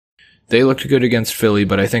they looked good against Philly,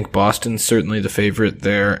 but I think Boston's certainly the favorite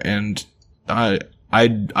there, and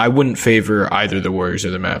I wouldn't favor either the Warriors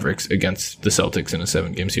or the Mavericks against the Celtics in a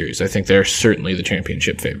 7-game series. I think they're certainly the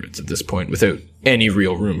championship favorites at this point without any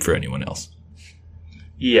real room for anyone else.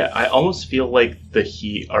 Yeah, I almost feel like the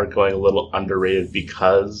Heat are going a little underrated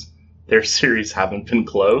because their series haven't been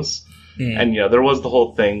close. And, you know, there was the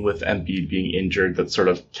whole thing with Embiid being injured that sort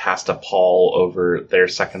of cast a pall over their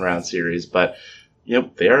second round series, but you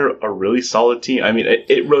know, they're a really solid team. I mean,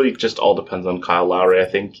 it really just all depends on Kyle Lowry, I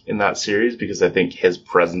think, in that series, because I think his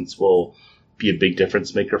presence will be a big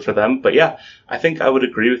difference maker for them. But yeah, I think I would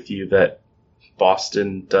agree with you that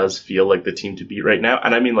Boston does feel like the team to beat right now.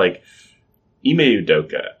 And I mean, like, Ime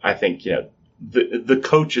Udoka, I think, you know, the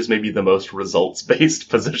coach is maybe the most results-based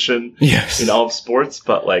position in all of sports,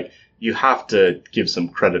 but like, you have to give some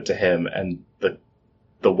credit to him and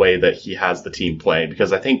the way that he has the team playing,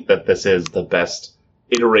 because I think that this is the best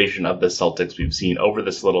iteration of the Celtics we've seen over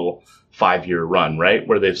this little 5-year run, right?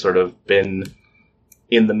 Where they've sort of been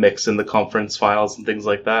in the mix in the conference finals and things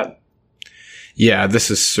like that. Yeah,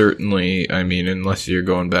 this is certainly, I mean, unless you're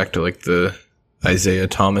going back to like the Isaiah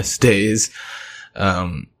Thomas days,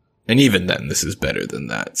 and even then this is better than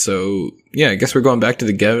that. So yeah, I guess we're going back to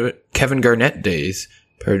the Kevin Garnett days,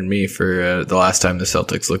 pardon me, for the last time the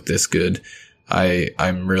Celtics looked this good.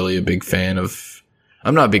 I'm really a big fan of,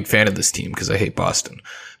 I'm not a big fan of this team because I hate Boston,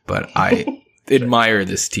 but I admire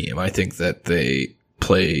this team. I think that they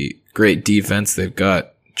play great defense. They've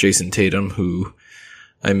got Jason Tatum, who,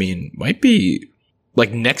 I mean, might be,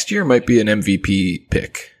 like, next year might be an MVP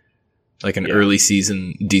pick, like an early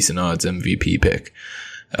season, decent odds MVP pick,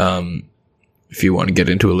 if you want to get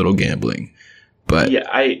into a little gambling. But yeah,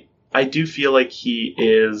 I do feel like he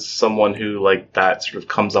is someone who, like, that sort of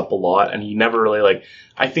comes up a lot, and he never really, like,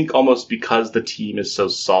 I think almost because the team is so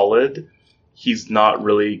solid, he's not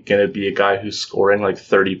really going to be a guy who's scoring like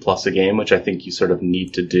 30 plus a game, which I think you sort of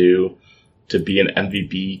need to do to be an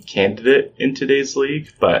MVP candidate in today's league.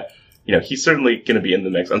 But, you know, he's certainly going to be in the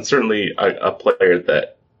mix, and certainly a player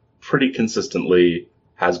that pretty consistently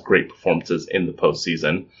has great performances in the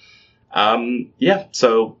postseason.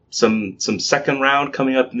 So some second round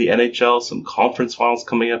coming up in the NHL, some conference finals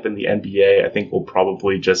coming up in the NBA. I think we'll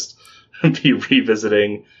probably just be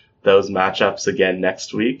revisiting those matchups again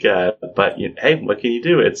next week. But hey, what can you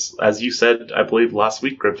do? It's, as you said, I believe last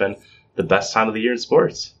week, Griffin, the best time of the year in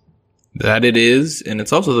sports. That it is, and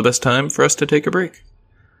it's also the best time for us to take a break.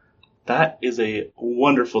 That is a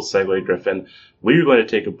wonderful segue, Griffin. We're going to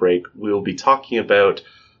take a break. We will be talking about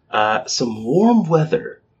some warm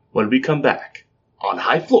weather when we come back on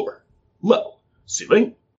High Floor, Low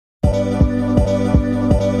Ceiling.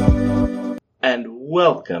 And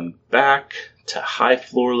welcome back to High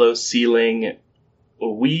Floor, Low Ceiling.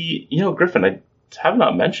 Griffin, I have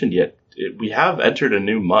not mentioned yet, we have entered a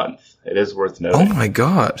new month. It is worth noting. Oh my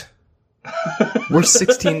god. We're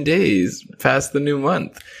 16 days past the new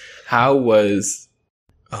month. How was...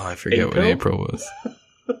 Oh, I forget what April was.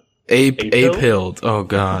 Apilled. Oh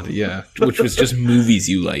god, yeah. Which was just movies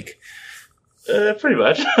you like. Pretty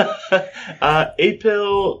much.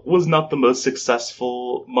 April was not the most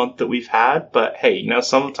successful month that we've had, but hey,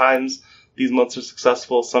 sometimes these months are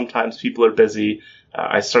successful, sometimes people are busy.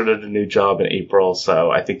 I started a new job in April,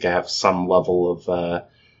 so I think I have some level of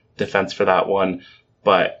defense for that one.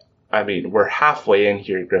 But, I mean, we're halfway in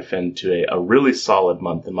here, Griffin, to a really solid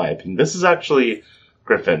month, in my opinion. This is actually,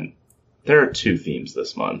 Griffin, there are 2 themes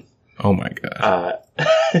this month. Oh my god.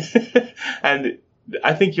 And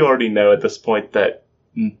I think you already know at this point that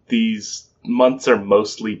these months are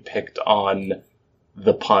mostly picked on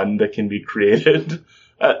the pun that can be created.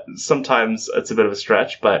 Sometimes it's a bit of a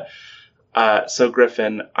stretch, but so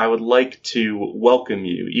Griffin, I would like to welcome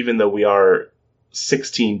you, even though we are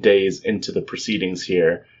 16 days into the proceedings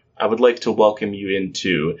here, I would like to welcome you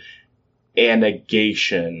into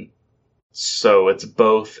Anigation. So it's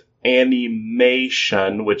both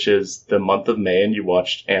animation, which is the month of May, and you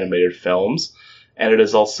watched animated films, and it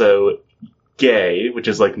is also gay, which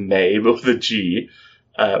is like May, but with a G,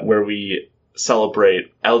 where we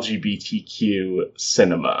celebrate LGBTQ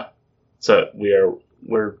cinema. So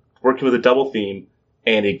we're working with a double theme,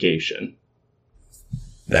 Anigation.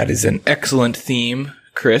 That is an excellent theme,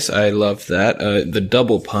 Chris. I love that. The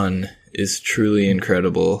double pun is truly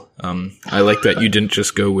incredible. I like that you didn't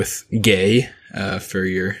just go with gay for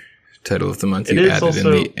your title of the month. You added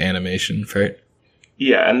also in the animation for it.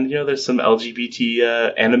 Yeah, and there's some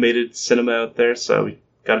LGBT animated cinema out there, so we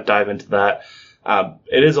got to dive into that.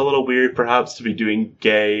 It is a little weird, perhaps, to be doing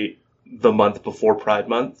gay the month before Pride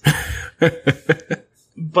Month.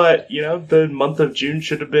 But, the month of June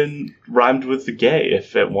should have been rhymed with the gay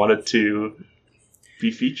if it wanted to be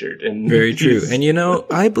featured. Very true. And,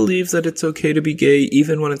 I believe that it's okay to be gay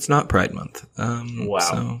even when it's not Pride Month. Wow.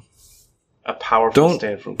 So a powerful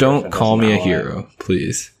stand from Griffin. Don't call me a hero,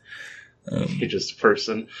 please. You're just a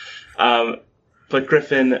person. But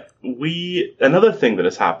Griffin, another thing that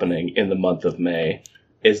is happening in the month of May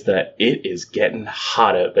is that it is getting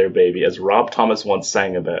hot out there, baby. As Rob Thomas once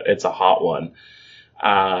sang about, it's a hot one.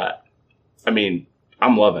 I mean,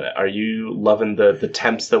 I'm loving it. Are you loving the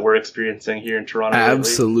temps that we're experiencing here in Toronto?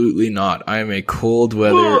 Absolutely not. I'm a cold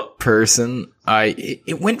weather person.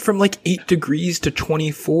 It went from like 8 degrees to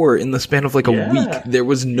 24 in the span of like a week. There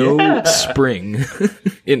was no spring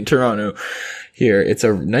in Toronto. Here, it's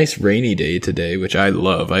a nice rainy day today, which I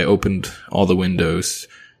love. I opened all the windows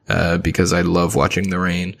because I love watching the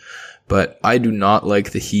rain. But I do not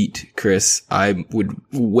like the heat, Chris. I would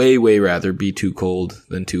way, way rather be too cold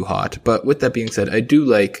than too hot. But with that being said, I do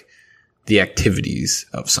like the activities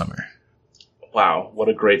of summer. Wow, what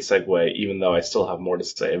a great segue, even though I still have more to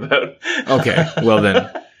say about. Okay, well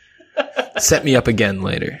then, set me up again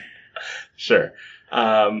later. Sure.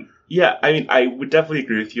 Yeah, I mean, I would definitely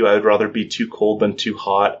agree with you. I would rather be too cold than too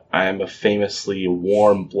hot. I am a famously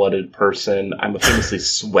warm-blooded person. I'm a famously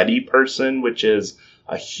sweaty person, which is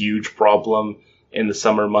a huge problem in the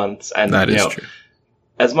summer months. And that is true.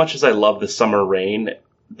 As much as I love the summer rain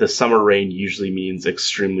usually means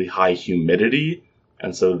extremely high humidity.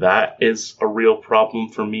 And so that is a real problem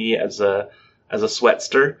for me as a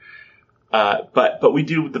sweatster. But we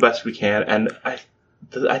do the best we can. And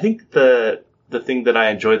I think the thing that I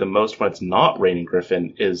enjoy the most when it's not raining,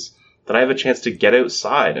 Griffin, is that I have a chance to get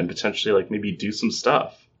outside and potentially like maybe do some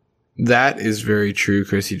stuff. That is very true,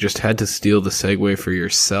 Chris. You just had to steal the segue for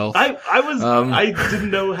yourself. I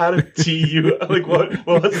didn't know how to tee you. Like, what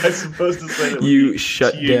was I supposed to say? You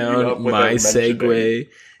shut down my segue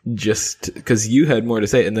just because you had more to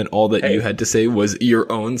say, and then all that you had to say was your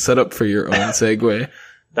own setup for your own segue.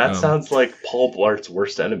 That sounds like Paul Blart's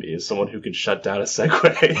worst enemy is someone who can shut down a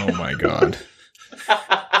segue. Oh my god.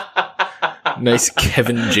 Nice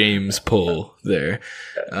Kevin James pull there.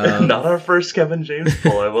 Not our first Kevin James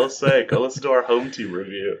pull, I will say. Go listen to our home team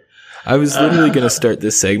review. I was literally going to start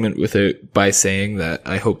this segment by saying that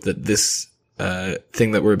I hope that this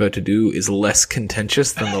thing that we're about to do is less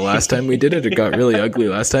contentious than the last time we did it. It got really ugly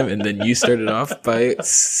last time, and then you started off by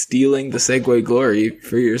stealing the segue glory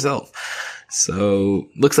for yourself. So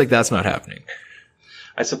looks like that's not happening.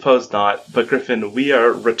 I suppose not. But Griffin, we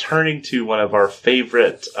are returning to one of our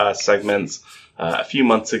favorite segments. A few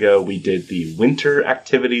months ago, we did the winter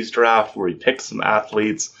activities draft where we picked some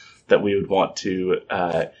athletes that we would want to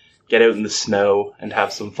get out in the snow and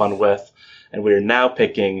have some fun with. And we are now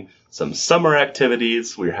picking some summer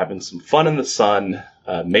activities. We're having some fun in the sun.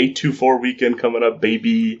 May 2-4 weekend coming up,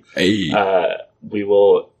 baby. Hey. We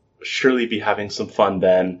will surely be having some fun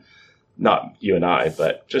then. Not you and I,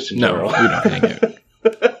 but just in general. No, we don't hang out.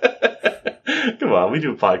 Come on, we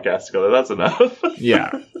do a podcast together. That's enough.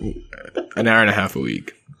 Yeah. An hour and a half a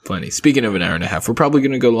week. Plenty. Speaking of an hour and a half, we're probably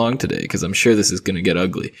going to go long today because I'm sure this is going to get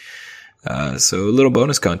ugly. So a little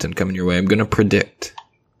bonus content coming your way. I'm going to predict.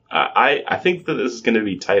 I think that this is going to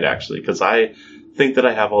be tight, actually, because I think that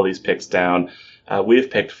I have all these picks down. We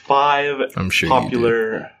have picked 5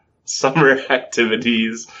 popular summer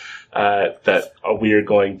activities that we are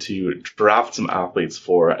going to draft some athletes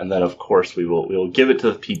for, and then, of course, we will give it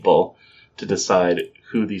to the people to decide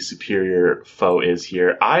who the superior foe is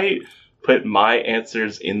here. I put my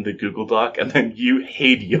answers in the Google Doc, and then you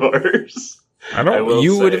hate yours.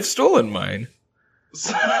 You would have stolen mine.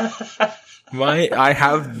 I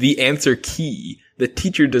have the answer key. The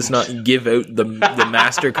teacher does not give out the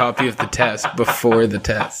master copy of the test before the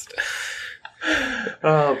test.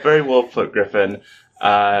 Oh, very well put, Griffin.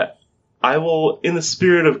 I will, in the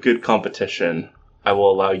spirit of good competition, I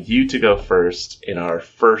will allow you to go first in our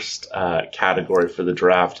first category for the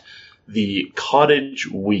draft, the cottage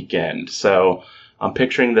weekend. So I'm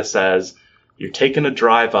picturing this as you're taking a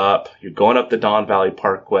drive up, you're going up the Don Valley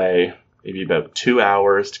Parkway, maybe about 2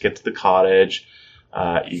 hours to get to the cottage.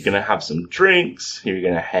 You're going to have some drinks, you're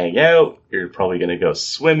going to hang out, you're probably going to go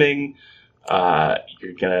swimming,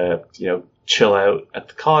 you're going to, chill out at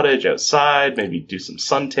the cottage outside, maybe do some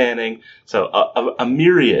sun tanning. So a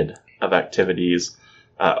myriad of activities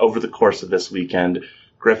over the course of this weekend.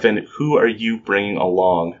 Griffin, who are you bringing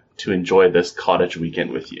along to enjoy this cottage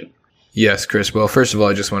weekend with you? Yes, Chris. Well, first of all,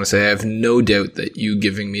 I just want to say I have no doubt that you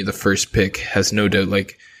giving me the first pick has no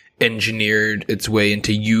doubt engineered its way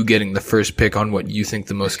into you getting the first pick on what you think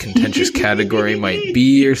the most contentious category might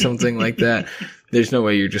be or something like that. There's no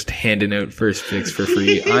way you're just handing out first picks for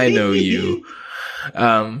free. I know you.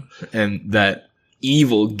 And that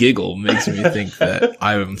evil giggle makes me think that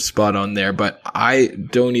I'm spot on there, but I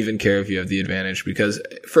don't even care if you have the advantage, because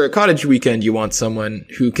for a cottage weekend, you want someone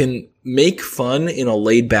who can make fun in a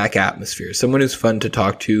laid back atmosphere, someone who's fun to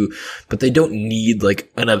talk to, but they don't need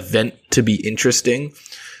an event to be interesting.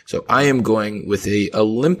 So I am going with a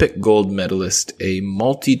Olympic gold medalist, a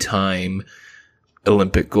multi-time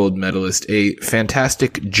Olympic gold medalist, a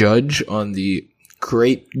fantastic judge on the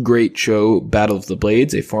great show Battle of the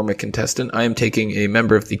Blades, a former contestant. I am taking a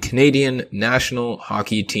member of the Canadian national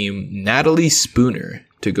hockey team, Natalie Spooner,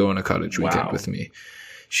 to go on a cottage weekend with me.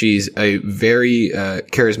 She's a very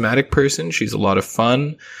charismatic person. She's a lot of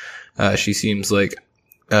fun. She seems like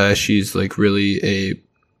she's really a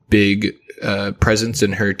big presence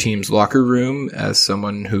in her team's locker room as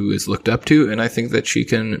someone who is looked up to, and I think that she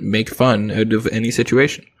can make fun out of any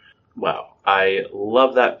situation. Wow. I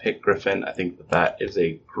love that pick, Griffin. I think that is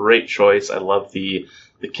a great choice. I love the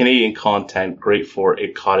Canadian content, great for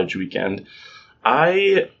a cottage weekend.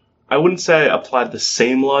 I wouldn't say I applied the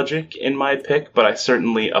same logic in my pick, but I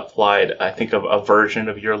certainly applied, I think, a version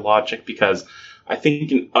of your logic, because I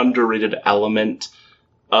think an underrated element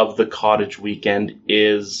of the cottage weekend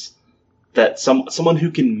is that someone who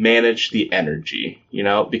can manage the energy,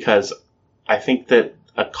 because I think that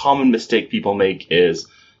a common mistake people make is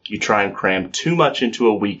you try and cram too much into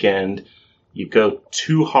a weekend, you go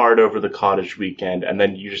too hard over the cottage weekend, and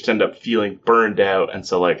then you just end up feeling burned out. And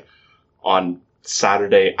so on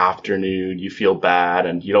Saturday afternoon, you feel bad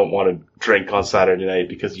and you don't want to drink on Saturday night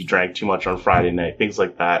because you drank too much on Friday night, things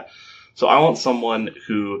like that. So I want someone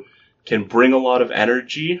who can bring a lot of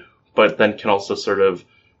energy, but then can also sort of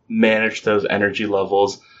manage those energy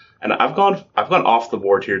levels. And I've gone off the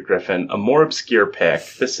board here, Griffin, a more obscure pick.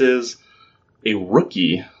 This is a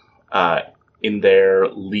rookie in their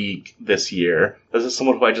league this year. This is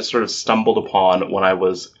someone who I just sort of stumbled upon when I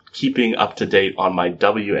was keeping up to date on my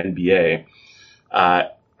WNBA.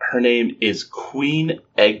 Her name is Queen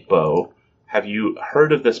Egbo. Have you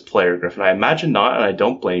heard of this player, Griffin? I imagine not, and I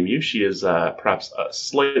don't blame you. She is perhaps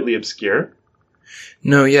slightly obscure.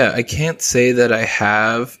 No, yeah, I can't say that I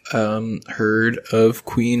have heard of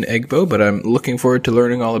Queen Egbo, but I'm looking forward to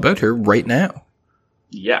learning all about her right now.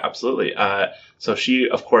 Yeah, absolutely. So she,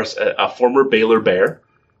 of course, a former Baylor Bear.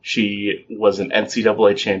 She was an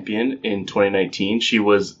NCAA champion in 2019. She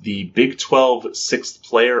was the Big 12 sixth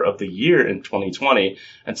player of the year in 2020.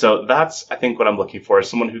 And so that's, I think, what I'm looking for, is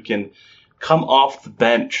someone who can come off the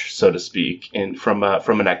bench, so to speak, from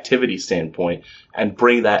an activity standpoint, and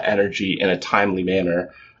bring that energy in a timely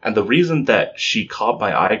manner. And the reason that she caught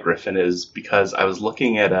my eye, Griffin, is because I was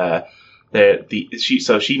looking at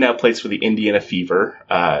she now plays for the Indiana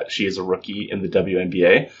Fever. She is a rookie in the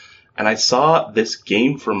WNBA. And I saw this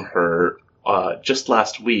game from her just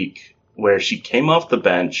last week where she came off the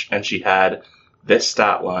bench and she had this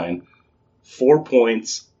stat line: 4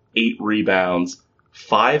 points, 8 rebounds,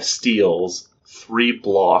 5 steals, 3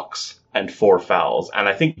 blocks, and 4 fouls. And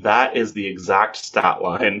I think that is the exact stat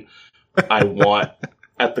line I want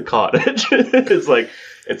at the Cottage.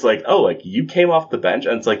 It's like, oh, like, you came off the bench,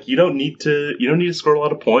 and it's like, you don't need to score a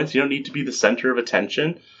lot of points. You don't need to be the center of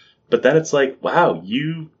attention. But then it's like, wow,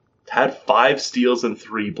 you had 5 steals and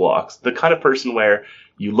 3 blocks. The kind of person where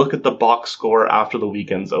you look at the box score after the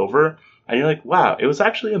weekend's over, and you're like, wow, it was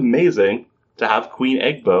actually amazing to have Queen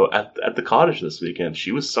Egbo at the Cottage this weekend.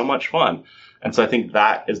 She was so much fun. And so I think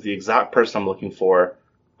that is the exact person I'm looking for.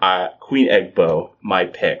 Queen Egbo, my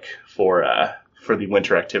pick for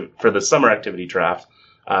the summer activity draft.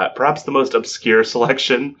 Perhaps the most obscure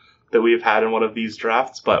selection that we've had in one of these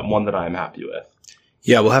drafts, but one that I'm happy with.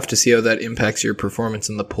 Yeah, we'll have to see how that impacts your performance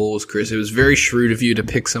in the polls, Chris. It was very shrewd of you to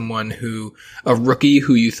pick a rookie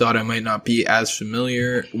who you thought I might not be as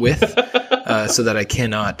familiar with, so that I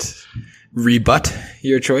cannot rebut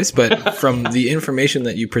your choice. But from the information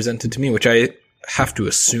that you presented to me, which I have to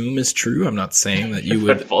assume is true, I'm not saying that you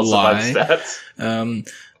would lie.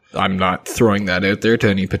 I'm not throwing that out there to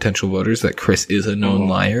any potential voters that Chris is a known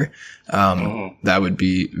liar. That would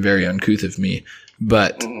be very uncouth of me.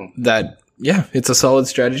 But yeah, it's a solid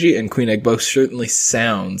strategy, and Queen Egbo certainly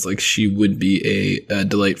sounds like she would be a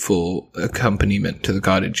delightful accompaniment to the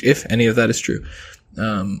Cottage, if any of that is true.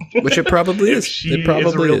 Which it probably is. It probably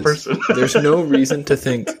is a real person. There's no reason to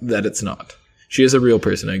think that it's not. She is a real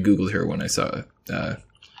person. I Googled her when I saw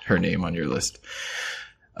her name on your list.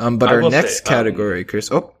 But our next category, Chris.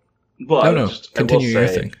 Continue your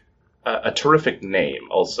thing. A terrific name,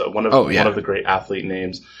 also one of the great athlete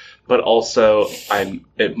names, but also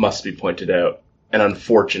it must be pointed out, an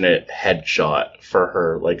unfortunate headshot for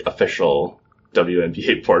her official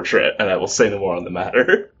WNBA portrait, and I will say no more on the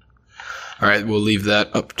matter. All right, we'll leave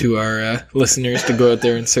that up to our listeners to go out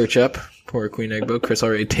there and search up. Poor Queen Egbo. Chris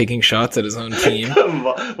already taking shots at his own team.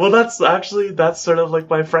 Well, that's sort of like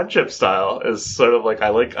my friendship style. Is sort of like I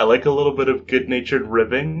like a little bit of good-natured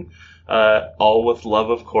ribbing, all with love,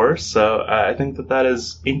 of course. So I think that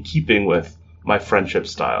is in keeping with my friendship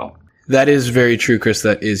style. That is very true, Chris.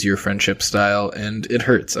 That is your friendship style, and it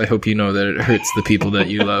hurts. I hope you know that it hurts the people that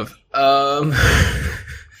you love.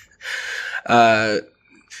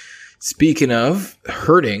 Speaking of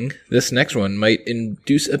hurting, this next one might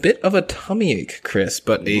induce a bit of a tummy ache, Chris,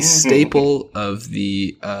 but a staple of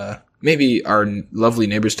the, maybe our lovely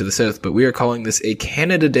neighbors to the south, but we are calling this a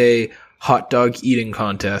Canada Day hot dog eating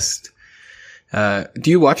contest. Do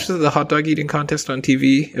you watch the hot dog eating contest on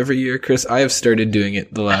TV every year, Chris? I have started doing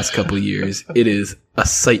it the last couple of years. It is a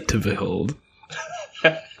sight to behold.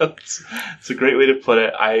 It's a great way to put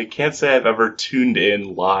it. I can't say I've ever tuned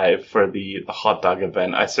in live for the hot dog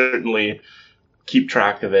event. I certainly keep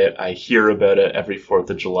track of it. I hear about it every 4th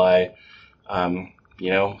of July.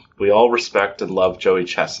 We all respect and love Joey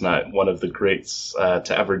Chestnut, one of the greats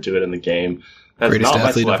to ever do it in the game. That's greatest not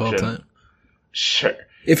athlete my of all time. Sure.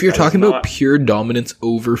 If you're talking about pure dominance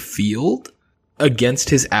over field against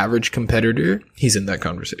his average competitor, he's in that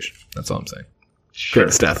conversation. That's all I'm saying. Sure.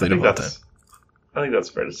 Greatest athlete of all time. I think that's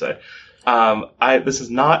fair to say. This is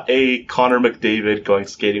not a Connor McDavid going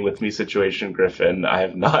skating with me situation, Griffin. I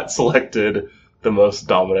have not selected the most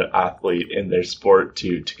dominant athlete in their sport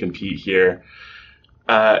to compete here.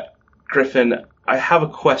 Griffin, I have a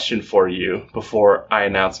question for you before I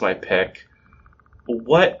announce my pick.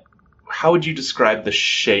 How would you describe the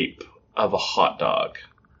shape of a hot dog?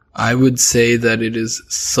 I would say that it is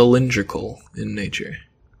cylindrical in nature.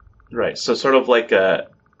 Right. So sort of like a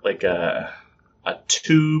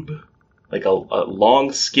tube, like a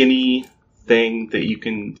long, skinny thing that you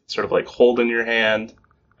can sort of hold in your hand,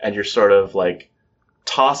 and you're sort of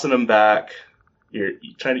tossing them back. You're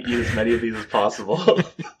trying to eat as many of these as possible.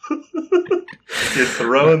 You're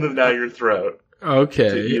throwing them down your throat.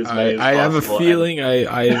 Okay, I have a feeling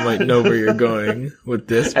I might know where you're going with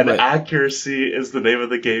this. And accuracy is the name of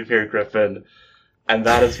the game here, Griffin. And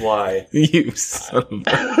that is why... You son of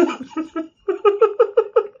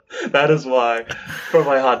That is why, for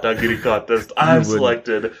my hot dog eating contest, I've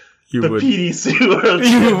selected You the wouldn't. PDC World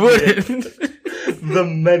You wouldn't. the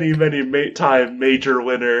many time major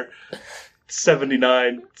winner,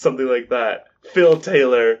 79, something like that. Phil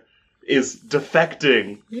Taylor is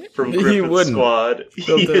defecting from Griffin's squad.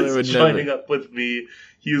 He is joining up with me.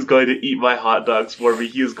 He is going to eat my hot dogs for me.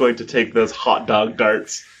 He is going to take those hot dog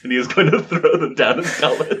darts and he is going to throw them down his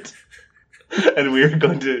gullet. And we are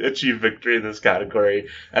going to achieve victory in this category.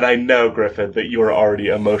 And I know, Griffin, that you are already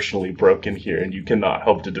emotionally broken here and you cannot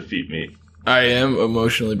hope to defeat me. I am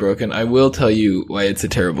emotionally broken. I will tell you why it's a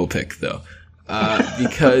terrible pick, though.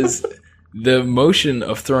 Because the motion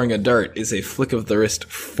of throwing a dart is a flick of the wrist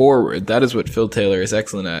forward. That is what Phil Taylor is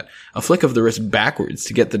excellent at. A flick of the wrist backwards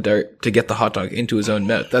to get the hot dog into his own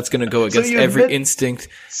mouth. That's going to go against every instinct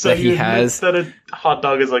that he has. So that a hot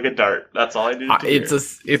dog is like a dart. That's all I need to hear.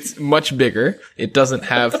 It's much bigger. It doesn't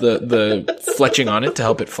have the fletching on it to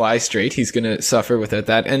help it fly straight. He's going to suffer without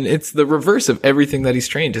that. And it's the reverse of everything that he's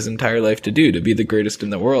trained his entire life to do, to be the greatest in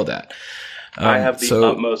the world at. I have the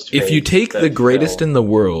utmost faith. If you take the greatest in the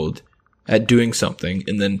world at doing something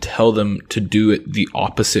and then tell them to do it the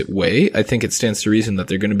opposite way, I think it stands to reason that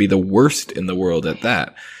they're going to be the worst in the world at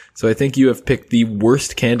that. So I think you have picked the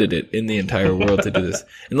worst candidate in the entire world to do this.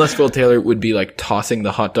 Unless Phil Taylor would be like tossing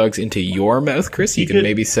the hot dogs into your mouth, Chris. You can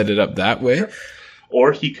maybe set it up that way.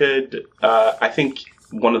 Or he could, I think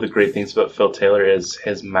one of the great things about Phil Taylor is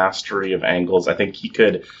his mastery of angles. I think he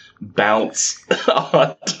could bounce a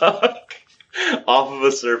hot dog off of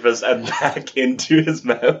a surface and back into his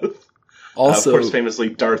mouth. Also, of course, famously,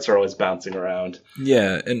 darts are always bouncing around.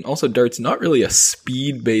 Yeah, and also darts, not really a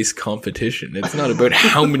speed-based competition. It's not about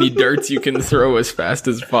how many darts you can throw as fast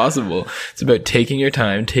as possible. It's about taking your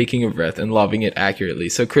time, taking a breath, and lobbing it accurately.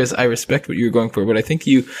 So, Chris, I respect what you're going for, but I think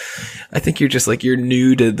you're just like, you're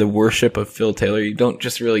new to the worship of Phil Taylor. You don't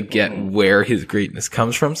just really get where his greatness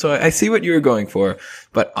comes from. So I see what you're going for,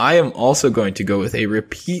 but I am also going to go with a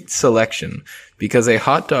repeat selection. Because a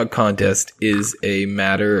hot dog contest is a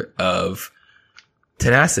matter of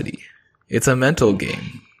tenacity. It's a mental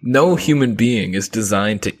game. No human being is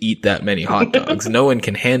designed to eat that many hot dogs. No one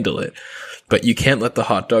can handle it. But you can't let the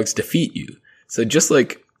hot dogs defeat you. So just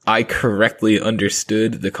like I correctly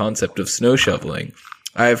understood the concept of snow shoveling,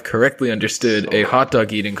 I have correctly understood a hot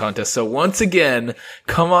dog eating contest. So once again,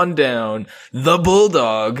 come on down. The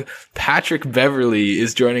Bulldog, Patrick Beverley,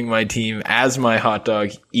 is joining my team as my hot dog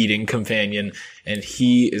eating companion. And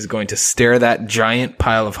he is going to stare that giant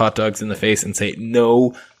pile of hot dogs in the face and say,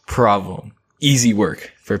 no problem. Easy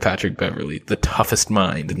work for Patrick Beverley, the toughest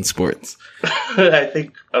mind in sports. I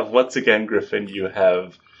think, once again, Griffin, you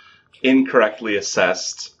have incorrectly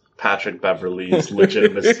assessed Patrick Beverley's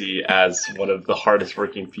legitimacy as one of the hardest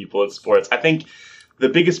working people in sports. I think the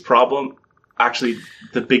biggest problem, actually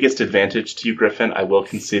the biggest advantage to you, Griffin, I will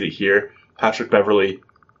concede it here, Patrick Beverley,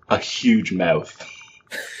 a huge mouth.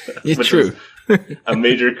 It's true. A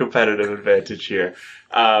major competitive advantage here.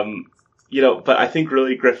 But I think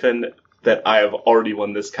really, Griffin, that I have already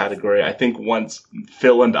won this category. I think once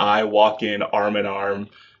Phil and I walk in arm in arm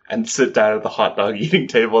and sit down at the hot dog eating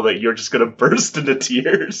table, that you're just going to burst into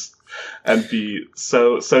tears and be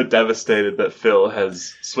so devastated that Phil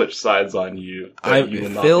has switched sides on you.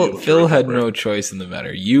 Phil had no choice in the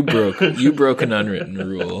matter. You broke an unwritten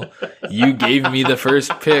rule. You gave me the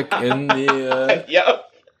first pick in the Yep.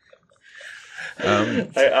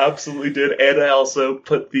 I absolutely did, and I also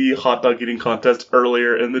put the hot dog eating contest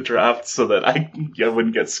earlier in the draft so that I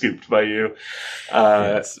wouldn't get scooped by you.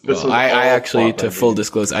 Yes. Well, I actually, to full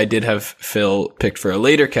disclose, I did have Phil picked for a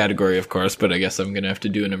later category, of course, but I guess I'm going to have to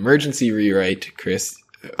do an emergency rewrite, Chris.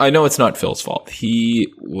 I know it's not Phil's fault.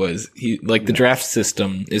 The draft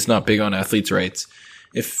system is not big on athletes' rights.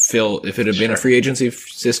 If it had been a free agency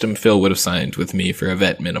system, Phil would have signed with me for a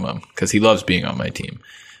vet minimum because he loves being on my team.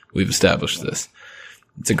 We've established this.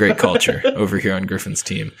 It's a great culture over here on Griffin's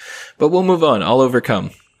team. But we'll move on. I'll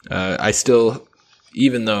overcome. I still,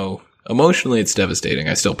 even though emotionally it's devastating,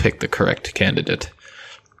 I still pick the correct candidate.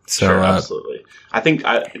 So, sure, absolutely. I think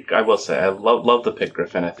I will say I love the pick,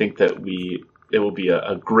 Griffin. I think that it will be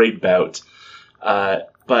a great bout.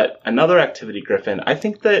 But another activity, Griffin, I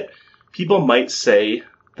think that people might say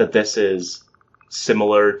that this is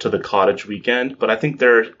similar to the cottage weekend, but I think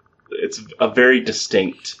it's a very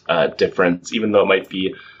distinct difference, even though it might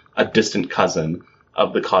be a distant cousin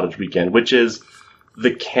of the cottage weekend, which is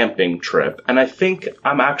the camping trip. And I think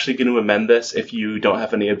I'm actually going to amend this, if you don't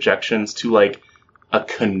have any objections, to like a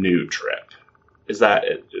canoe trip.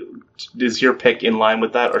 Is your pick in line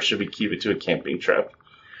with that, or should we keep it to a camping trip?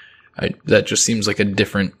 That just seems like a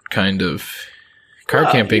different kind of car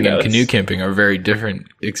camping and canoe camping are very different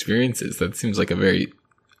experiences. That seems like a very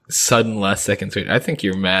sudden last second switch. I think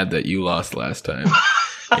you're mad that you lost last time.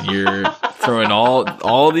 And you're throwing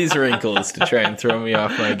all these wrinkles to try and throw me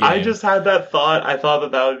off my game. I just had that thought. I thought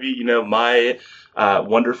that would be, my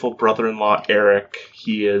wonderful brother-in-law, Eric.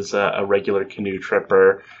 He is a regular canoe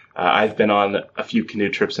tripper. I've been on a few canoe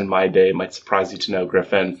trips in my day. It might surprise you to know,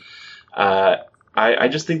 Griffin. I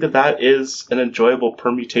just think that is an enjoyable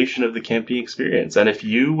permutation of the camping experience. And if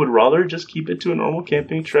you would rather just keep it to a normal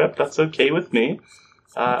camping trip, that's okay with me.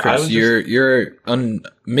 Chris, you're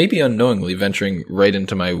maybe unknowingly venturing right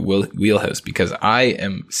into my wheelhouse, because I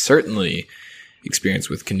am certainly experienced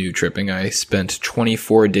with canoe tripping. I spent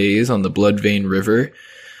 24 days on the Bloodvein River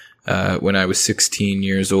when I was 16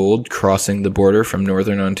 years old, crossing the border from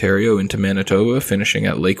northern Ontario into Manitoba, finishing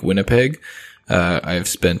at Lake Winnipeg. I've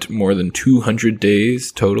spent more than 200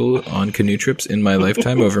 days total on canoe trips in my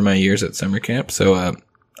lifetime over my years at summer camp. So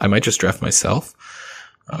I might just draft myself.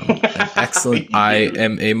 Excellent. I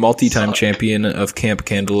am a multi-time champion of Camp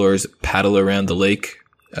Candelor's Paddle Around the Lake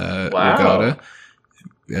regatta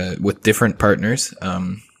with different partners.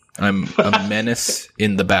 I'm a menace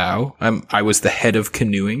in the bow. I was the head of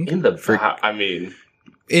canoeing. In the bow? I mean...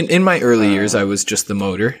 In my early years, I was just the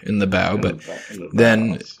motor in the bow, but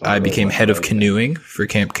then I became head of canoeing for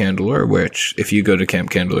Camp Candelor, which, if you go to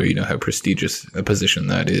Camp Candelor, you know how prestigious a position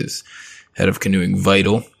that is. Head of canoeing,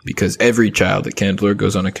 vital, because every child at Candelor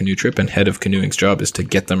goes on a canoe trip, and head of canoeing's job is to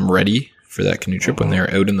get them ready for that canoe trip when they're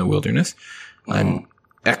out in the wilderness. I'm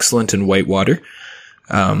excellent in whitewater.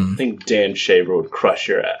 I think Dan Shaver would crush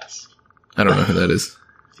your ass. I don't know who that is.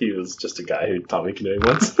 He was just a guy who taught me canoeing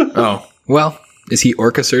once. Oh, well, is he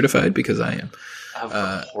Orca certified? Because I am.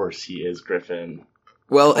 Of course he is, Griffin.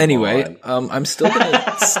 Well, anyway, I'm still going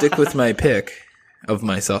to stick with my pick of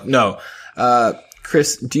myself. No,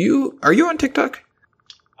 Chris, are you on TikTok?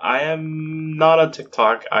 I am not on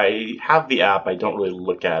TikTok. I have the app. I don't really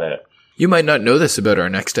look at it. You might not know this about our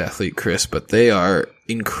next athlete, Chris, but they are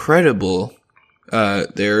incredible.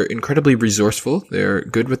 They're incredibly resourceful. They're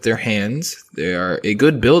good with their hands. They are a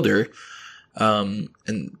good builder. And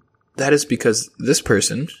that is because this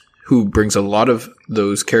person, who brings a lot of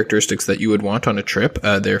those characteristics that you would want on a trip,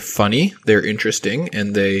 they're funny, they're interesting,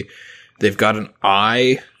 and they've got an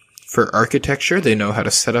eye for architecture. They know how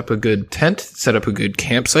to set up a good tent, set up a good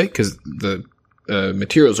campsite, because the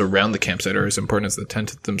materials around the campsite are as important as the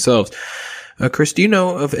tent themselves. Chris, do you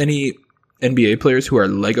know of any NBA players who are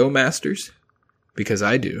Lego masters? Because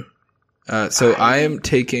I do. I am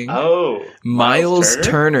taking Miles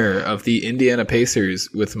Turner of the Indiana Pacers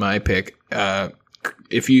with my pick.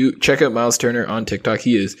 If you check out Miles Turner on TikTok,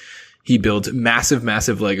 he builds massive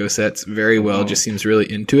Lego sets very well. Just seems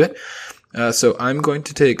really into it. So I'm going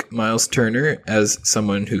to take Miles Turner as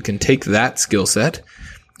someone who can take that skill set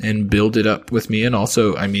and build it up with me. And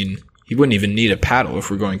also, I mean, he wouldn't even need a paddle if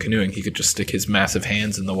we're going canoeing. He could just stick his massive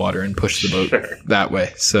hands in the water and push the boat that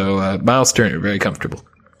way. So Miles Turner, very comfortable.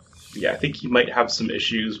 Yeah, I think he might have some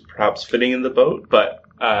issues perhaps fitting in the boat. But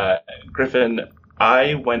Griffin,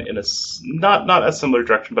 I went in not a similar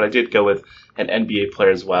direction, but I did go with an NBA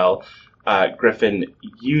player as well. Griffin,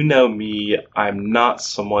 you know me, I'm not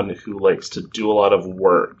someone who likes to do a lot of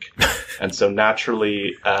work. And so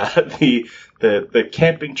naturally, the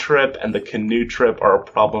camping trip and the canoe trip are a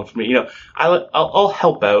problem for me. You know, I'll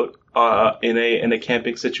help out, in a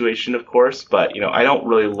camping situation, of course, but, you know, I don't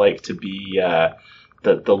really like to be,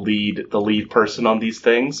 the lead person on these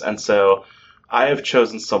things. And so I have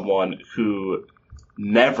chosen someone who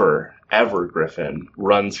never, ever, Griffin,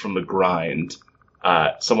 runs from the grind.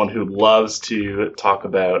 Someone who loves to talk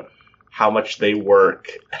about how much they work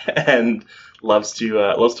and loves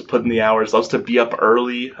to put in the hours, loves to be up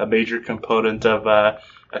early, a major component of a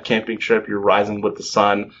camping trip. You're rising with the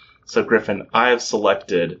sun. So, Griffin, I have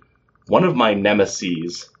selected one of my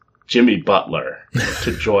nemeses, Jimmy Butler,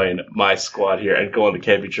 to join my squad here and go on the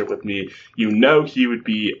camping trip with me. You know he would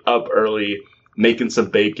be up early, making some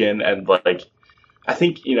bacon, and, like, I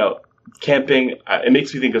think, you know, camping, it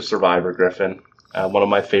makes me think of Survivor, Griffin. One of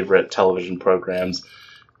my favorite television programs.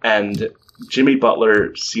 And Jimmy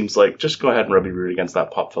Butler seems like, just go ahead and rub your root against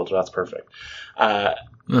that pop filter. That's perfect.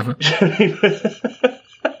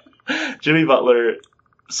 Jimmy Butler,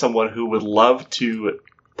 someone who would love to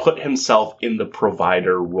put himself in the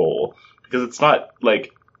provider role. Because it's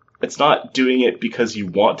not doing it because you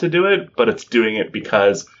want to do it, but it's doing it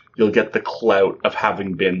because you'll get the clout of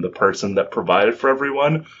having been the person that provided for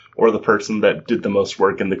everyone, or the person that did the most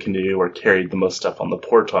work in the canoe or carried the most stuff on the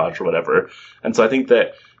portage or whatever. And so I think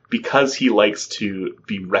that because he likes to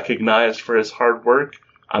be recognized for his hard work,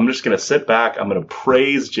 I'm just going to sit back. I'm going to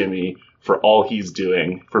praise Jimmy for all he's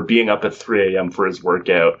doing, for being up at 3 a.m. for his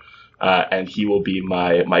workout, and he will be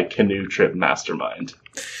my canoe trip mastermind.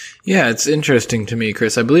 Yeah, it's interesting to me,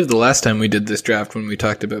 Chris. I believe the last time we did this draft, when we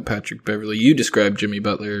talked about Patrick Beverley, you described Jimmy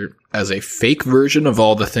Butler as a fake version of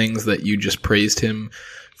all the things that you just praised him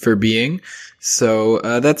for being. So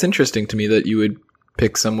that's interesting to me that you would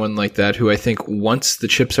pick someone like that, who I think once the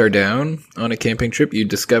chips are down on a camping trip, you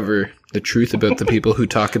discover the truth about the people who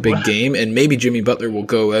talk a big game, and maybe Jimmy Butler will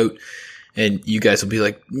go out and you guys will be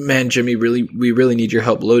like, man, Jimmy, we really need your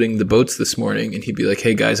help loading the boats this morning. And he'd be like,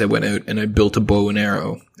 hey guys, I went out and I built a bow and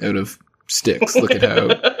arrow out of sticks. Look at how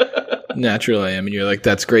natural I am. And you're like,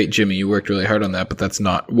 that's great, Jimmy. You worked really hard on that, but that's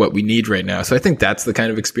not what we need right now. So I think that's the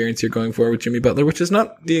kind of experience you're going for with Jimmy Butler, which is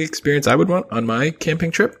not the experience I would want on my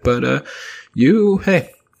camping trip. But, you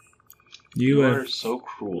are so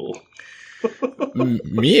cruel.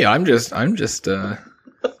 Me, I'm just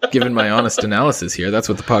giving my honest analysis here. That's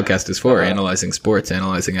what the podcast is for, analyzing sports,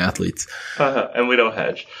 analyzing athletes. And we don't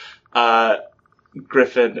hedge.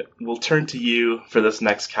 Griffin, we'll turn to you for this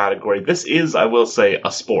next category. This is, I will say,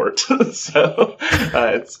 a sport. So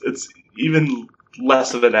it's even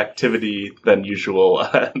less of an activity than usual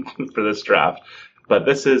for this draft. But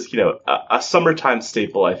this is, a summertime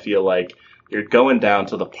staple, I feel like. You're going down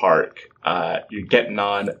to the park. You're getting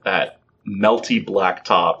on that melty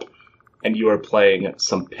blacktop, and you are playing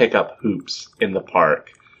some pickup hoops in the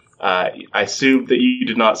park. I assume that you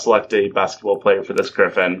did not select a basketball player for this,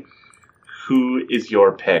 Griffin. Who is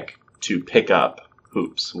your pick to pick up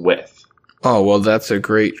hoops with? Oh, well, that's a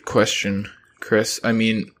great question, Chris. I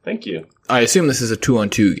mean, thank you. I assume this is a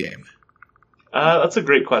 2-on-2 game. That's a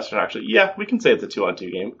great question, actually. Yeah, we can say it's a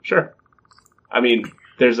 2-on-2 game. Sure. I mean,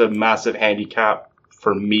 there's a massive handicap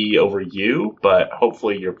for me over you, but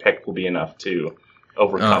hopefully your pick will be enough to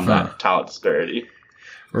overcome that talent disparity.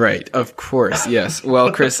 Right, of course, yes.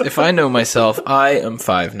 Well, Chris, if I know myself, I am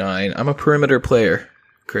 5'9". I'm a perimeter player,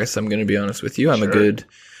 Chris. I'm going to be honest with you. I'm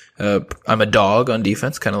I'm a dog on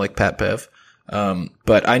defense, kind of like Pat Bev.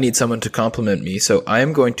 But I need someone to complement me, so I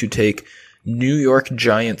am going to take New York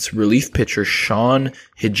Giants relief pitcher Sean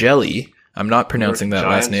Higeli. I'm not pronouncing that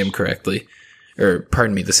last name correctly. Or,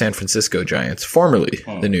 pardon me, the San Francisco Giants, formerly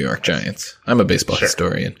the New York Giants. I'm a baseball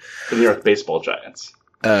historian. The New York Baseball Giants.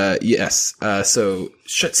 Yes. So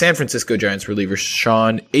San Francisco Giants reliever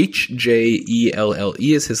Sean Hjelle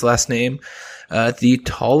is his last name. The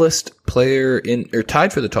tallest player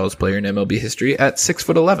tied for the tallest player in MLB history at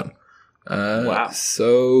 6'11". Wow.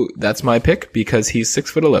 So that's my pick because he's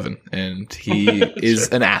 6'11" and he is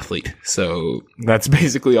an athlete. So that's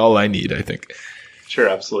basically all I need, I think. Sure,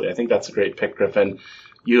 absolutely. I think that's a great pick, Griffin.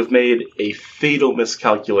 You have made a fatal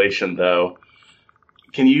miscalculation, though.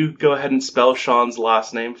 Can you go ahead and spell Sean's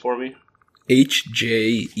last name for me?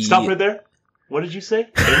 Hje. Stop right there. What did you say?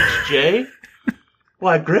 Hj?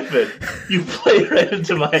 Why, Griffin, you played right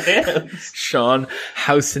into my hands. Sean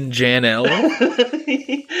Housenjanel.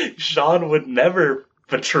 Sean would never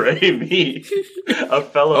betray me, a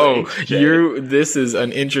fellow HJ. This is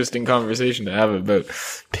an interesting conversation to have about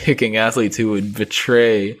picking athletes who would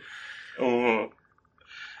betray. All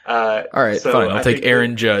right, fine. I'll take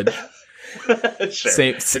Aaron Judge.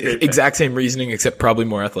 Sure. Exact same reasoning, except probably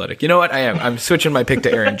more athletic. You know what? I'm switching my pick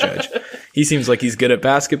to Aaron Judge. He seems like he's good at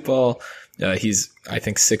basketball. He's, I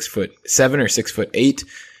think, 6'7" or 6'8".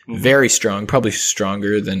 Mm-hmm. Very strong, probably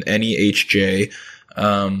stronger than any HJ.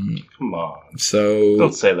 Come on. So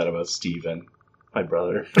don't say that about Steven, my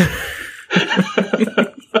brother.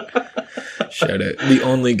 Shout out. The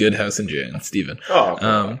only good house in Jan, Steven.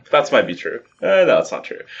 Oh, that might be true. No, it's not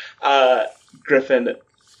true. Griffin,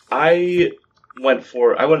 I went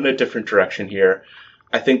in a different direction here.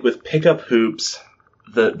 I think with pickup hoops,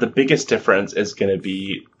 the biggest difference is going to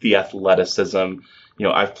be the athleticism.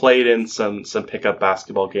 I've played in some pickup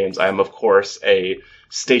basketball games. I am, of course, a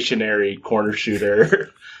stationary corner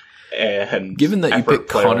shooter. And given that you picked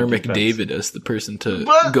Connor McDavid as the person to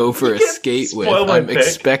go for a skate with, I'm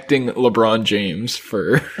expecting LeBron James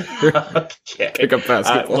for pickup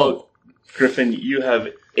basketball. Well, Griffin, you have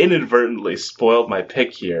inadvertently spoiled my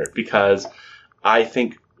pick here because I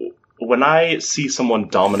think when I see someone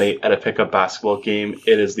dominate at a pickup basketball game,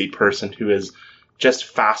 it is the person who is just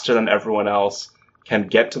faster than everyone else, can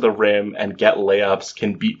get to the rim and get layups,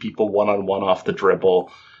 can beat people one-on-one off the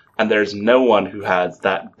dribble. And there's no one who has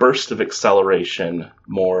that burst of acceleration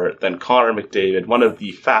more than Connor McDavid, one of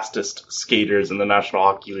the fastest skaters in the National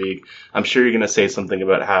Hockey League. I'm sure you're going to say something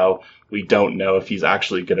about how we don't know if he's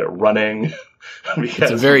actually good at running.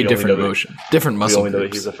 It's a very different motion. Different muscle groups. We only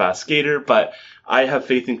know that he's a fast skater, but I have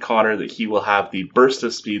faith in Connor that he will have the burst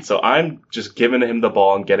of speed. So I'm just giving him the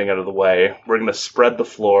ball and getting out of the way. We're going to spread the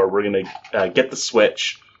floor. We're going to get the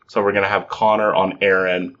switch. So we're going to have Connor on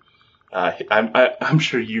Aaron. I'm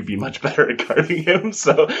sure you'd be much better at guarding him,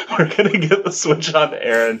 so we're going to get the switch on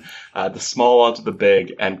Aaron, the small onto the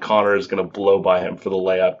big, and Connor is going to blow by him for the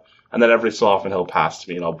layup. And then every so often he'll pass to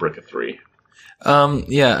me and I'll brick a three.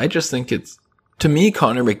 Yeah, I just think to me,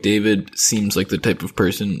 Connor McDavid seems like the type of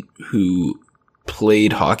person who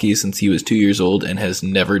played hockey since he was 2 years old and has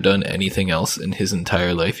never done anything else in his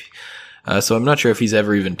entire life. So I'm not sure if he's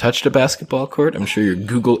ever even touched a basketball court. I'm sure you're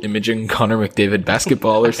Google imaging Connor McDavid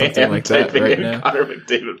basketball or something like that right now. Connor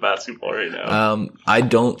McDavid basketball right now. I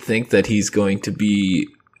don't think that he's going to be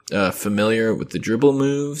familiar with the dribble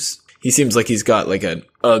moves. He seems like he's got like an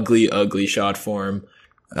ugly shot form.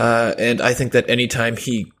 And I think that anytime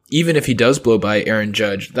even if he does blow by Aaron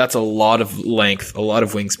Judge, that's a lot of length, a lot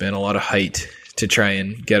of wingspan, a lot of height to try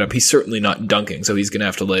and get up. He's certainly not dunking, so he's going to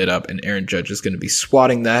have to lay it up, and Aaron Judge is going to be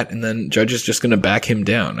swatting that, and then Judge is just going to back him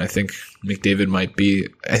down. I think McDavid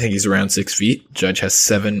I think he's around 6 feet. Judge has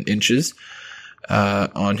 7 inches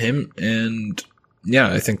on him, and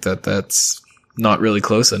yeah, I think that's not really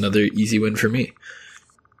close. Another easy win for me.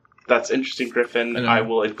 That's interesting, Griffin. I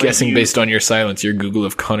will guessing based on your silence, your Google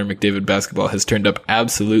of Connor McDavid basketball has turned up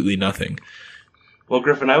absolutely nothing. Well,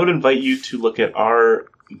 Griffin, I would invite you to look at our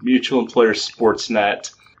Mutual Employer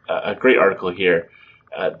Sportsnet, a great article here,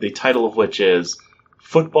 the title of which is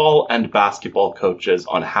Football and Basketball Coaches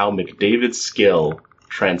on How McDavid's Skill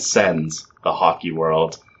Transcends the Hockey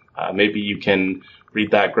World. Maybe you can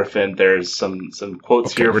read that, Griffin. There's some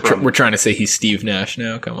quotes here from... We're trying to say he's Steve Nash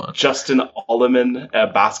now? Come on. Justin Alleman, a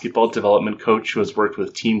basketball development coach who has worked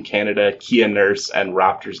with Team Canada, Kia Nurse, and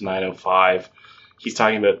Raptors 905. He's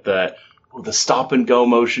talking about the stop and go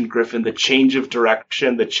motion, Griffin, the change of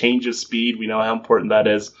direction, the change of speed. We know how important that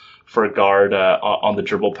is for a guard on the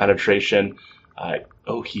dribble penetration.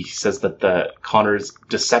 He says that the Connor's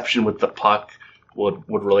deception with the puck would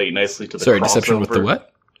relate nicely to the crossover. Deception with the what?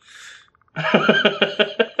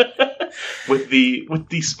 with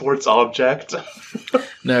the sports object.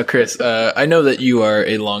 Now, Chris, I know that you are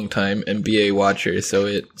a longtime NBA watcher,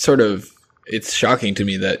 so it's shocking to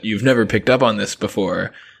me that you've never picked up on this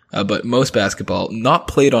before. But most basketball not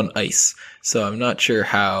played on ice, so I'm not sure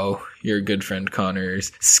how your good friend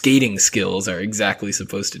Connor's skating skills are exactly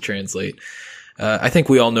supposed to translate. I think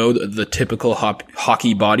we all know the typical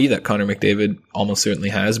hockey body that Connor McDavid almost certainly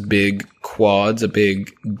has. Big quads, a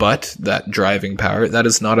big butt, that driving power. That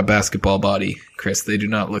is not a basketball body, Chris. They do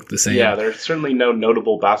not look the same. Yeah, there's certainly no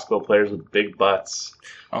notable basketball players with big butts.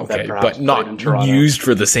 Okay, but not used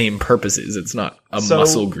for the same purposes. It's not a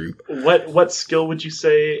muscle group. What skill would you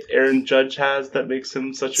say Aaron Judge has that makes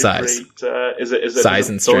him such a great... Is it size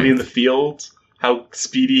and strength in the field? How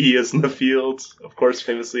speedy he is in the field? Of course,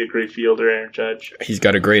 famously a great fielder, Aaron Judge. He's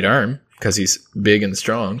got a great arm because he's big and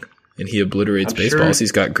strong, and he obliterates baseballs.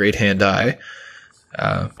 He's got great hand-eye.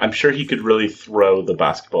 I'm sure he could really throw the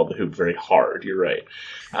basketball to the hoop very hard. You're right.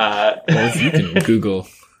 Well, if you can Google...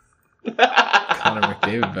 Connor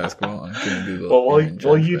McDavid basketball. I'm going to Google. Well,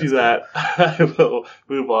 while you do that, I will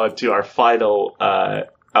move on to our final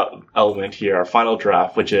element here, our final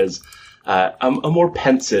draft, which is a more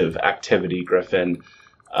pensive activity, Griffin.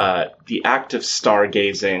 The act of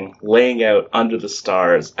stargazing, laying out under the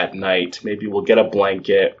stars at night. Maybe we'll get a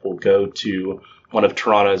blanket. We'll go to one of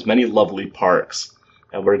Toronto's many lovely parks,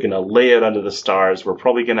 and we're going to lay out under the stars. We're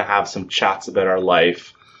probably going to have some chats about our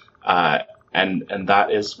life. And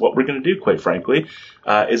that is what we're going to do, quite frankly.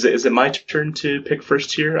 Is it my turn to pick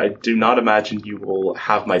first here? I do not imagine you will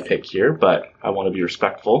have my pick here, but I want to be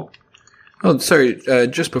respectful. Oh, sorry.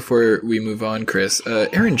 Just before we move on, Chris,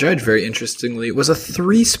 Aaron Judge, very interestingly, was a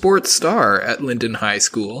 3-sport star at Linden High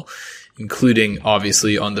School, including,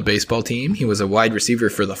 obviously, on the baseball team. He was a wide receiver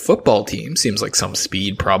for the football team. Seems like some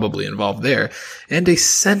speed probably involved there. And a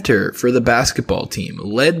center for the basketball team.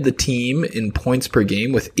 Led the team in points per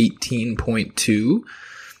game with 18.2.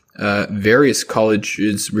 Various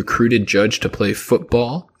colleges recruited Judge to play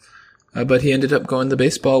football. But he ended up going the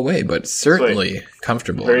baseball way, but certainly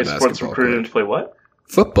comfortable in the basketball. Various sports recruited him to play what?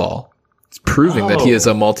 Football. It's proving that he is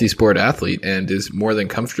a multi-sport athlete and is more than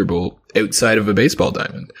comfortable outside of a baseball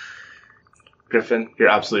diamond. Griffin, you're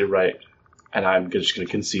absolutely right. And I'm just going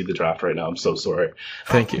to concede the draft right now. I'm so sorry.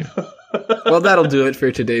 Thank you. Well, that'll do it for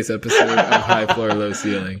today's episode of High Floor, Low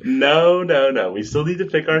Ceiling. No. We still need to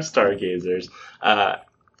pick our stargazers.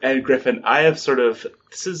 And Griffin, I have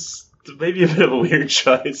this is maybe a bit of a weird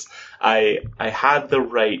choice. I had the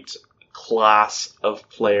right class of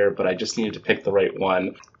player, but I just needed to pick the right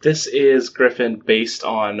one. This is, Griffin, based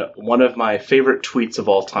on one of my favorite tweets of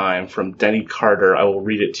all time from Denny Carter. I will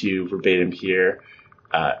read it to you verbatim here.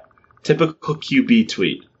 Typical QB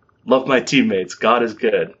tweet. Love my teammates. God is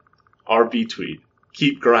good. RB tweet.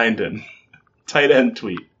 keep grinding. Tight end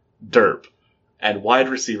tweet, derp. And wide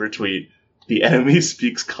receiver tweet, the enemy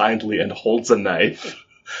speaks kindly and holds a knife.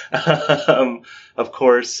 Of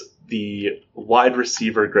course, the wide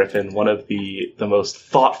receiver Griffin, one of the most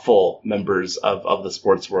thoughtful members of the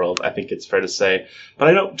sports world, I think it's fair to say. But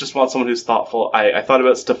I don't just want someone who's thoughtful. I thought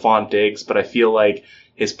about Stephon Diggs, but I feel like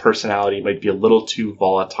his personality might be a little too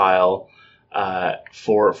volatile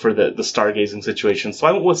for the stargazing situation. So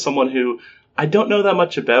I went with someone who I don't know that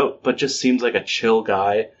much about, but just seems like a chill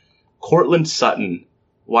guy. Courtland Sutton,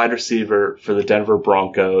 wide receiver for the Denver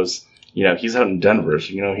Broncos. You know, he's out in Denver,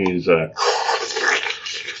 so you know he's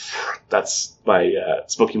that's my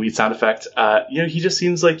smoking weed sound effect. You know, he just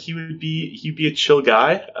seems like he'd be a chill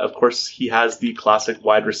guy. Of course, he has the classic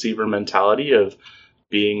wide receiver mentality of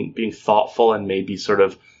being thoughtful and maybe sort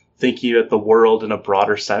of thinking about the world in a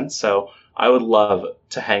broader sense. So I would love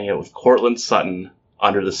to hang out with Courtland Sutton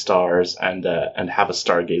under the stars and have a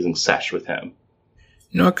stargazing sesh with him.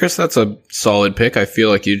 No, Chris, that's a solid pick. I feel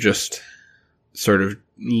like you just sort of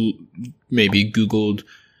maybe Googled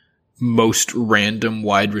most random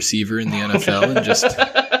wide receiver in the NFL and just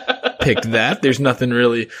picked that. There's nothing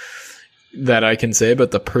really that I can say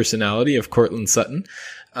about the personality of Courtland Sutton.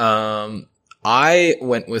 I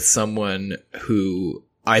went with someone who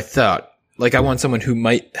I thought, like, I want someone who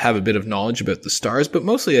might have a bit of knowledge about the stars, but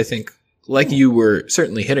mostly I think, like you were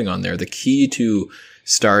certainly hitting on there, the key to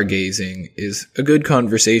stargazing is a good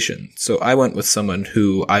conversation. So I went with someone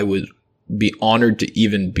who I would be honored to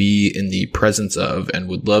even be in the presence of and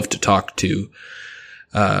would love to talk to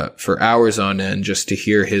for hours on end just to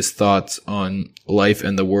hear his thoughts on life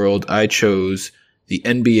and the world. I chose the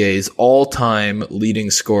NBA's all-time leading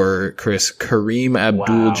scorer, Chris, Kareem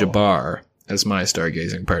Abdul-Jabbar, as my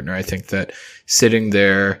stargazing partner. I think that sitting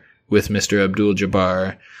there with Mr.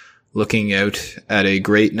 Abdul-Jabbar, looking out at a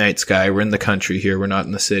great night sky, we're in the country here, we're not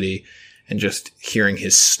in the city, and just hearing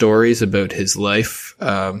his stories about his life,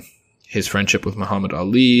 his friendship with Muhammad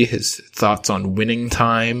Ali, his thoughts on winning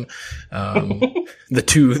time, the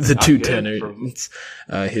two tenors,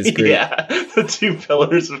 his great... Yeah, the two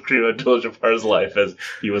pillars of Kareem Abdul-Jabbar's life, as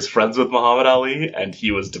he was friends with Muhammad Ali and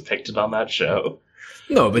he was depicted on that show.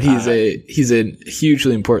 No, but he's a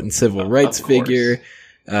hugely important civil rights figure,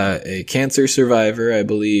 a cancer survivor, I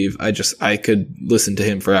believe. I could listen to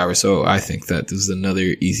him for hours, so I think that this is another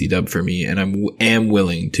easy dub for me, and I am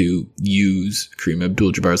willing to use Kareem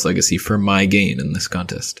Abdul-Jabbar's legacy for my gain in this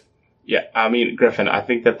contest. Yeah, I mean, Griffin, I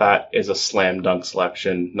think that is a slam dunk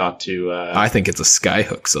selection, not to... I think it's a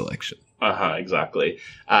skyhook selection. Exactly.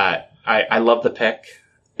 I love the pick.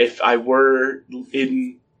 If I were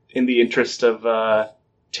in the interest of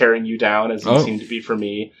tearing you down, as you seem to be for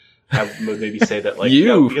me, I would maybe say that, like,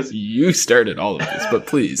 because you started all of this, but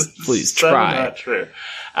please try. Not true.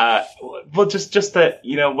 Well, just that,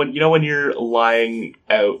 when you're lying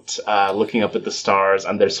out, looking up at the stars,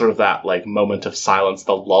 and there's sort of that, like, moment of silence,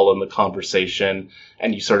 the lull in the conversation,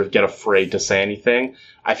 and you sort of get afraid to say anything.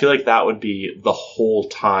 I feel like that would be the whole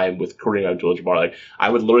time with Kareem Abdul-Jabbar. Like, I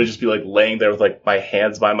would literally just be, like, laying there with, like, my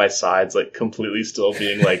hands by my sides, like, completely still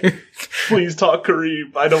being like, please talk,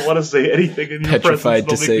 Kareem. I don't want to say anything in your petrified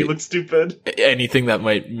presence. Don't make me look stupid. Anything that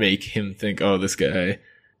might make him think, oh, this guy.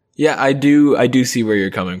 Yeah, I do see where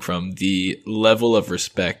you're coming from. The level of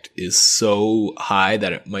respect is so high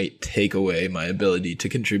that it might take away my ability to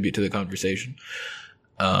contribute to the conversation.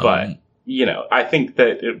 But, I think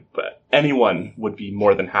that anyone would be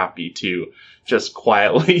more than happy to just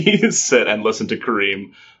quietly sit and listen to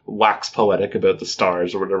Kareem wax poetic about the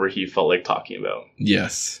stars or whatever he felt like talking about.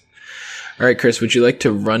 Yes. All right, Chris, would you like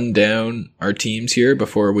to run down our teams here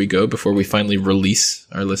before we finally release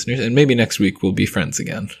our listeners? And maybe next week we'll be friends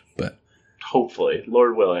again, but hopefully,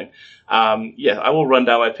 Lord willing. I will run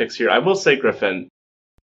down my picks here. I will say, Griffin,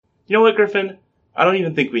 you know what, Griffin? I don't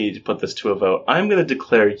even think we need to put this to a vote. I'm going to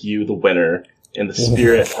declare you the winner in the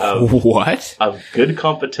spirit of what? Of good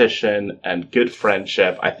competition and good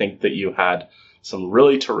friendship. I think that you had some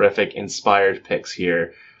really terrific, inspired picks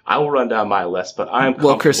here. I will run down my list, but I'm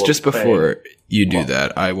well, Chris. Just before you do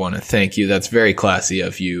that, I want to thank you. That's very classy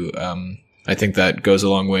of you. I think that goes a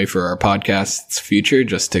long way for our podcast's future,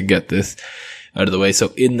 just to get this out of the way.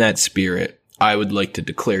 So, in that spirit, I would like to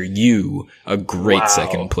declare you a great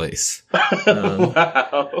second place.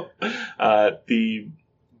 Wow. The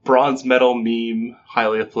bronze medal meme,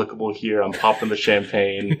 highly applicable here. I'm popping the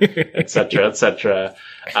champagne, etc., etc.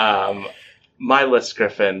 My list,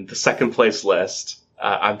 Griffin, the second place list.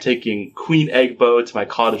 I'm taking Queen Egbo to my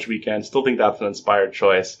cottage weekend. Still think that's an inspired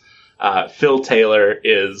choice. Phil Taylor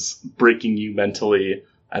is breaking you mentally.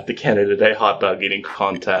 at the Canada Day hot dog eating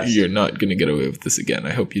contest. You're not going to get away with this again.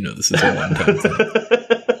 I hope you know this is a one-time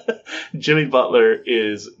thing. Jimmy Butler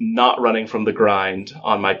is not running from the grind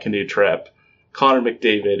on my canoe trip. Connor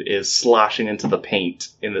McDavid is slashing into the paint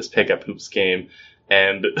in this pickup hoops game.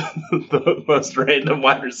 And the most random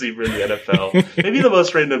wide receiver in the NFL, maybe the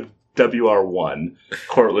most random WR1,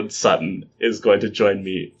 Cortland Sutton, is going to join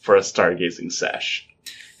me for a stargazing sesh.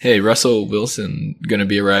 Hey, Russell Wilson going to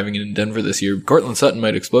be arriving in Denver this year. Cortland Sutton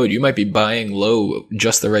might explode. You might be buying low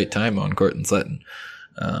just the right time on Cortland Sutton.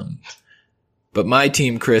 But my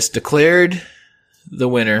team, Chris, declared the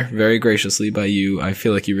winner very graciously by you. I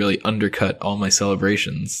feel like you really undercut all my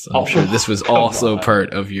celebrations. I'm sure this was also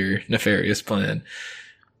part of your nefarious plan.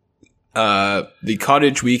 The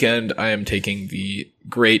cottage weekend, I am taking the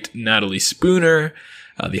great Natalie Spooner.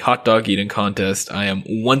 The hot dog eating contest, I am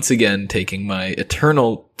once again taking my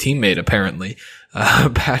eternal teammate, apparently,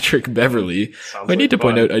 Patrick Beverley. I need to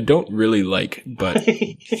point out, I don't really like, but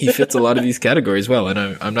he fits a lot of these categories well, and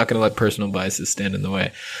I'm not going to let personal biases stand in the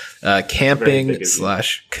way. Camping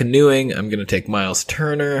 / canoeing, I'm going to take Miles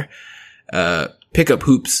Turner. Pickup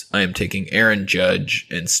hoops, I am taking Aaron Judge.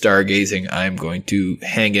 And stargazing, I am going to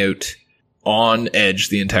hang out on edge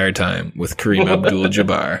the entire time with Kareem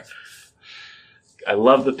Abdul-Jabbar. I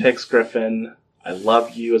love the picks, Griffin. I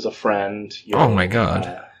love you as a friend. Oh my God.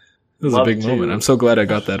 It was a big moment. I'm so glad I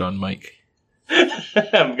got that on mic.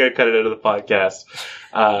 I'm going to cut it out of the podcast.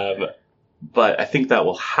 But I think that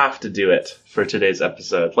will have to do it for today's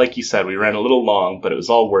episode. Like you said, we ran a little long, but it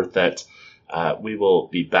was all worth it. We will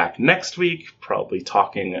be back next week, probably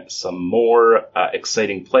talking some more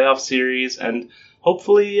exciting playoff series and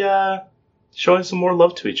hopefully showing some more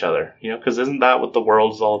love to each other, because isn't that what the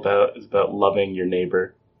world is all about? It's about loving your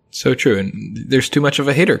neighbor. So true. And there's too much of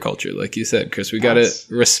a hater culture, like you said, Chris. We got to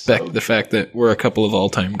respect the fact that we're a couple of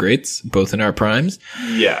all-time greats, both in our primes.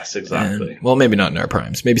 Yes, exactly. And, well, maybe not in our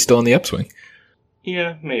primes. Maybe still in the upswing.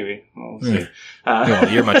 Yeah, maybe. We'll see.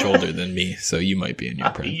 Well, you're much older than me, so you might be in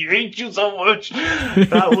your prime. I hate you so much.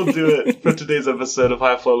 That will do it for today's episode of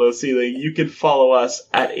High Flow, Low Ceiling. You can follow us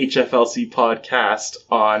at HFLC Podcast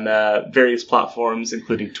on various platforms,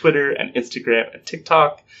 including Twitter and Instagram and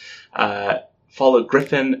TikTok. Follow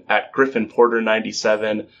Griffin at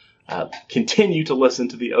GriffinPorter97. Continue to listen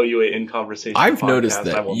to the OUA In Conversation I've podcast. noticed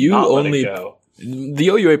that you only... The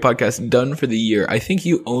OUA podcast done for the year, I think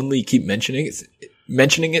you only keep mentioning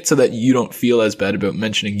it so that you don't feel as bad about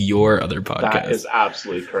mentioning your other podcast. That is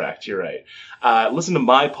absolutely correct. You're right. Listen to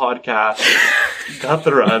my podcast, Got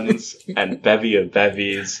the Runs, and Bevy of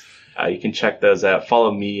Bevies. You can check those out.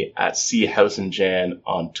 Follow me at CHousenJan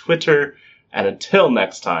on Twitter. And until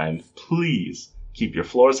next time, please keep your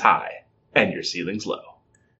floors high and your ceilings low.